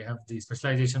design. We have the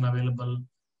specialization available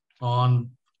on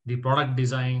the product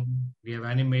design. We have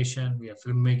animation. We have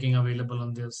filmmaking available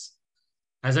on this.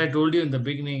 As I told you in the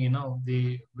beginning,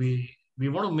 we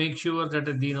want to make sure that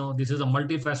this is a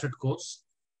multifaceted course,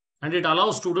 and it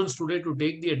allows students today to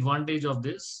take the advantage of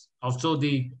this. Also,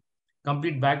 the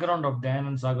complete background of Dan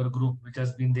and Sagar Group, which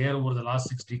has been there over the last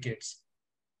 6 decades.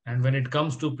 And when it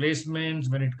comes to placements,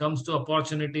 when it comes to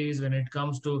opportunities, when it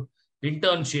comes to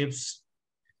internships,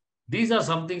 these are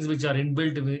some things which are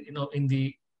inbuilt,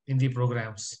 in the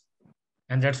programs,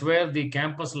 and that's where the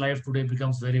campus life today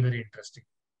becomes very, very interesting.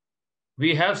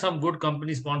 We have some good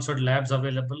company sponsored labs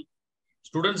available.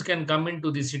 Students can come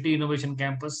into the City Innovation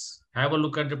Campus, have a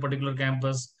look at the particular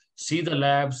campus, see the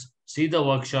labs, see the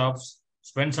workshops,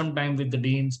 spend some time with the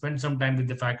dean, spend some time with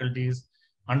the faculties,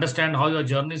 understand how your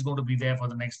journey is going to be there for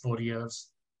the next 4 years,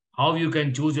 how you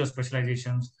can choose your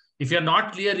specializations. If you're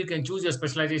not clear, you can choose your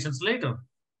specializations later.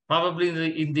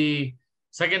 Probably in the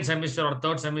second semester or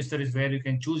third semester is where you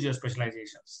can choose your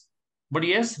specializations. But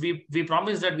yes, we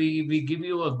promise that we give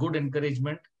you a good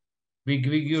encouragement. We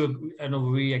give you,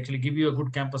 we actually give you a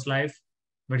good campus life,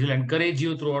 which will encourage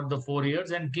you throughout the 4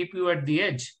 years and keep you at the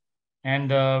edge.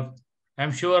 And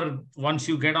I'm sure once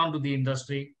you get onto the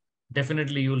industry,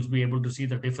 definitely you will be able to see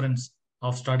the difference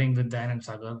of studying with Dan and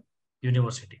Sagar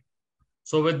University.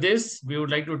 So with this, we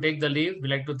would like to take the leave.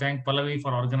 We'd like to thank Pallavi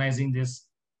for organizing this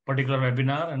particular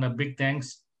webinar, and a big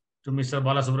thanks to Mr.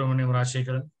 Balasubramaniam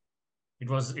Rajshekaran.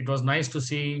 It was nice to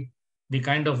see the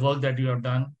kind of work that you have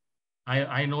done.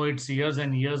 I know it's years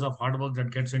and years of hard work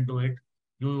that gets into it.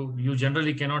 You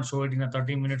generally cannot show it in a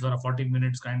 30 minutes or a 40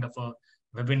 minutes kind of a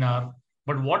webinar.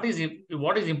 But what is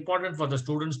important for the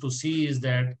students to see is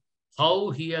that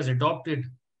how he has adopted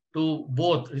to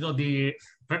both the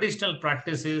traditional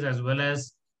practices as well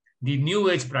as the new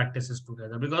age practices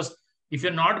together. Because if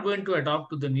you're not going to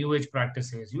adopt to the new age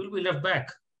practices, you will be left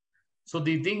back. So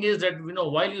the thing is that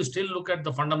while you still look at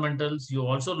the fundamentals, you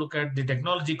also look at the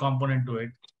technology component to it,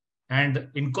 and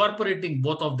incorporating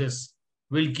both of this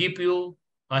will keep you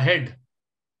ahead,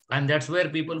 and that's where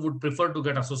people would prefer to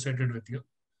get associated with you.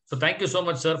 So thank you so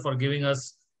much, sir, for giving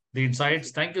us the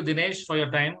insights. Thank you, Dinesh, for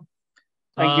your time.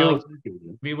 Thank you.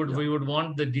 We would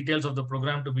want the details of the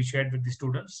program to be shared with the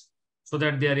students so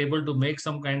that they are able to make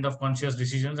some kind of conscious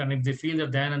decisions. And if they feel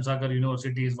that Dan and Sagar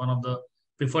University is one of the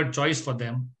preferred choice for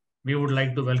them, we would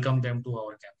like to welcome them to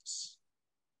our campus.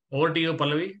 Over to you,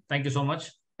 Pallavi. Thank you so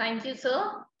much. Thank you,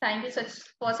 sir. Thank you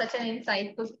for such an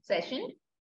insightful session.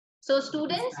 So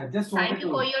students, thank you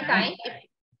for your time.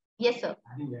 Yes, sir.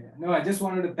 No, I just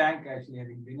wanted to thank actually, I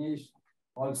think Dinesh,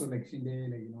 also like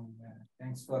Shinde,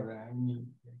 thanks for having me.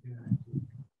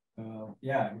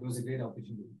 Yeah, it was a great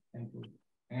opportunity. Thank you.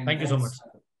 And thank you so much.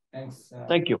 Thanks.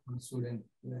 Thank you. Student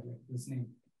who are listening.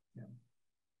 Yeah.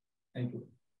 Thank you.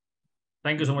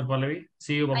 Thank you so much, Pallavi.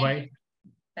 See you. Bye-bye.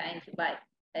 Thank you. Bye.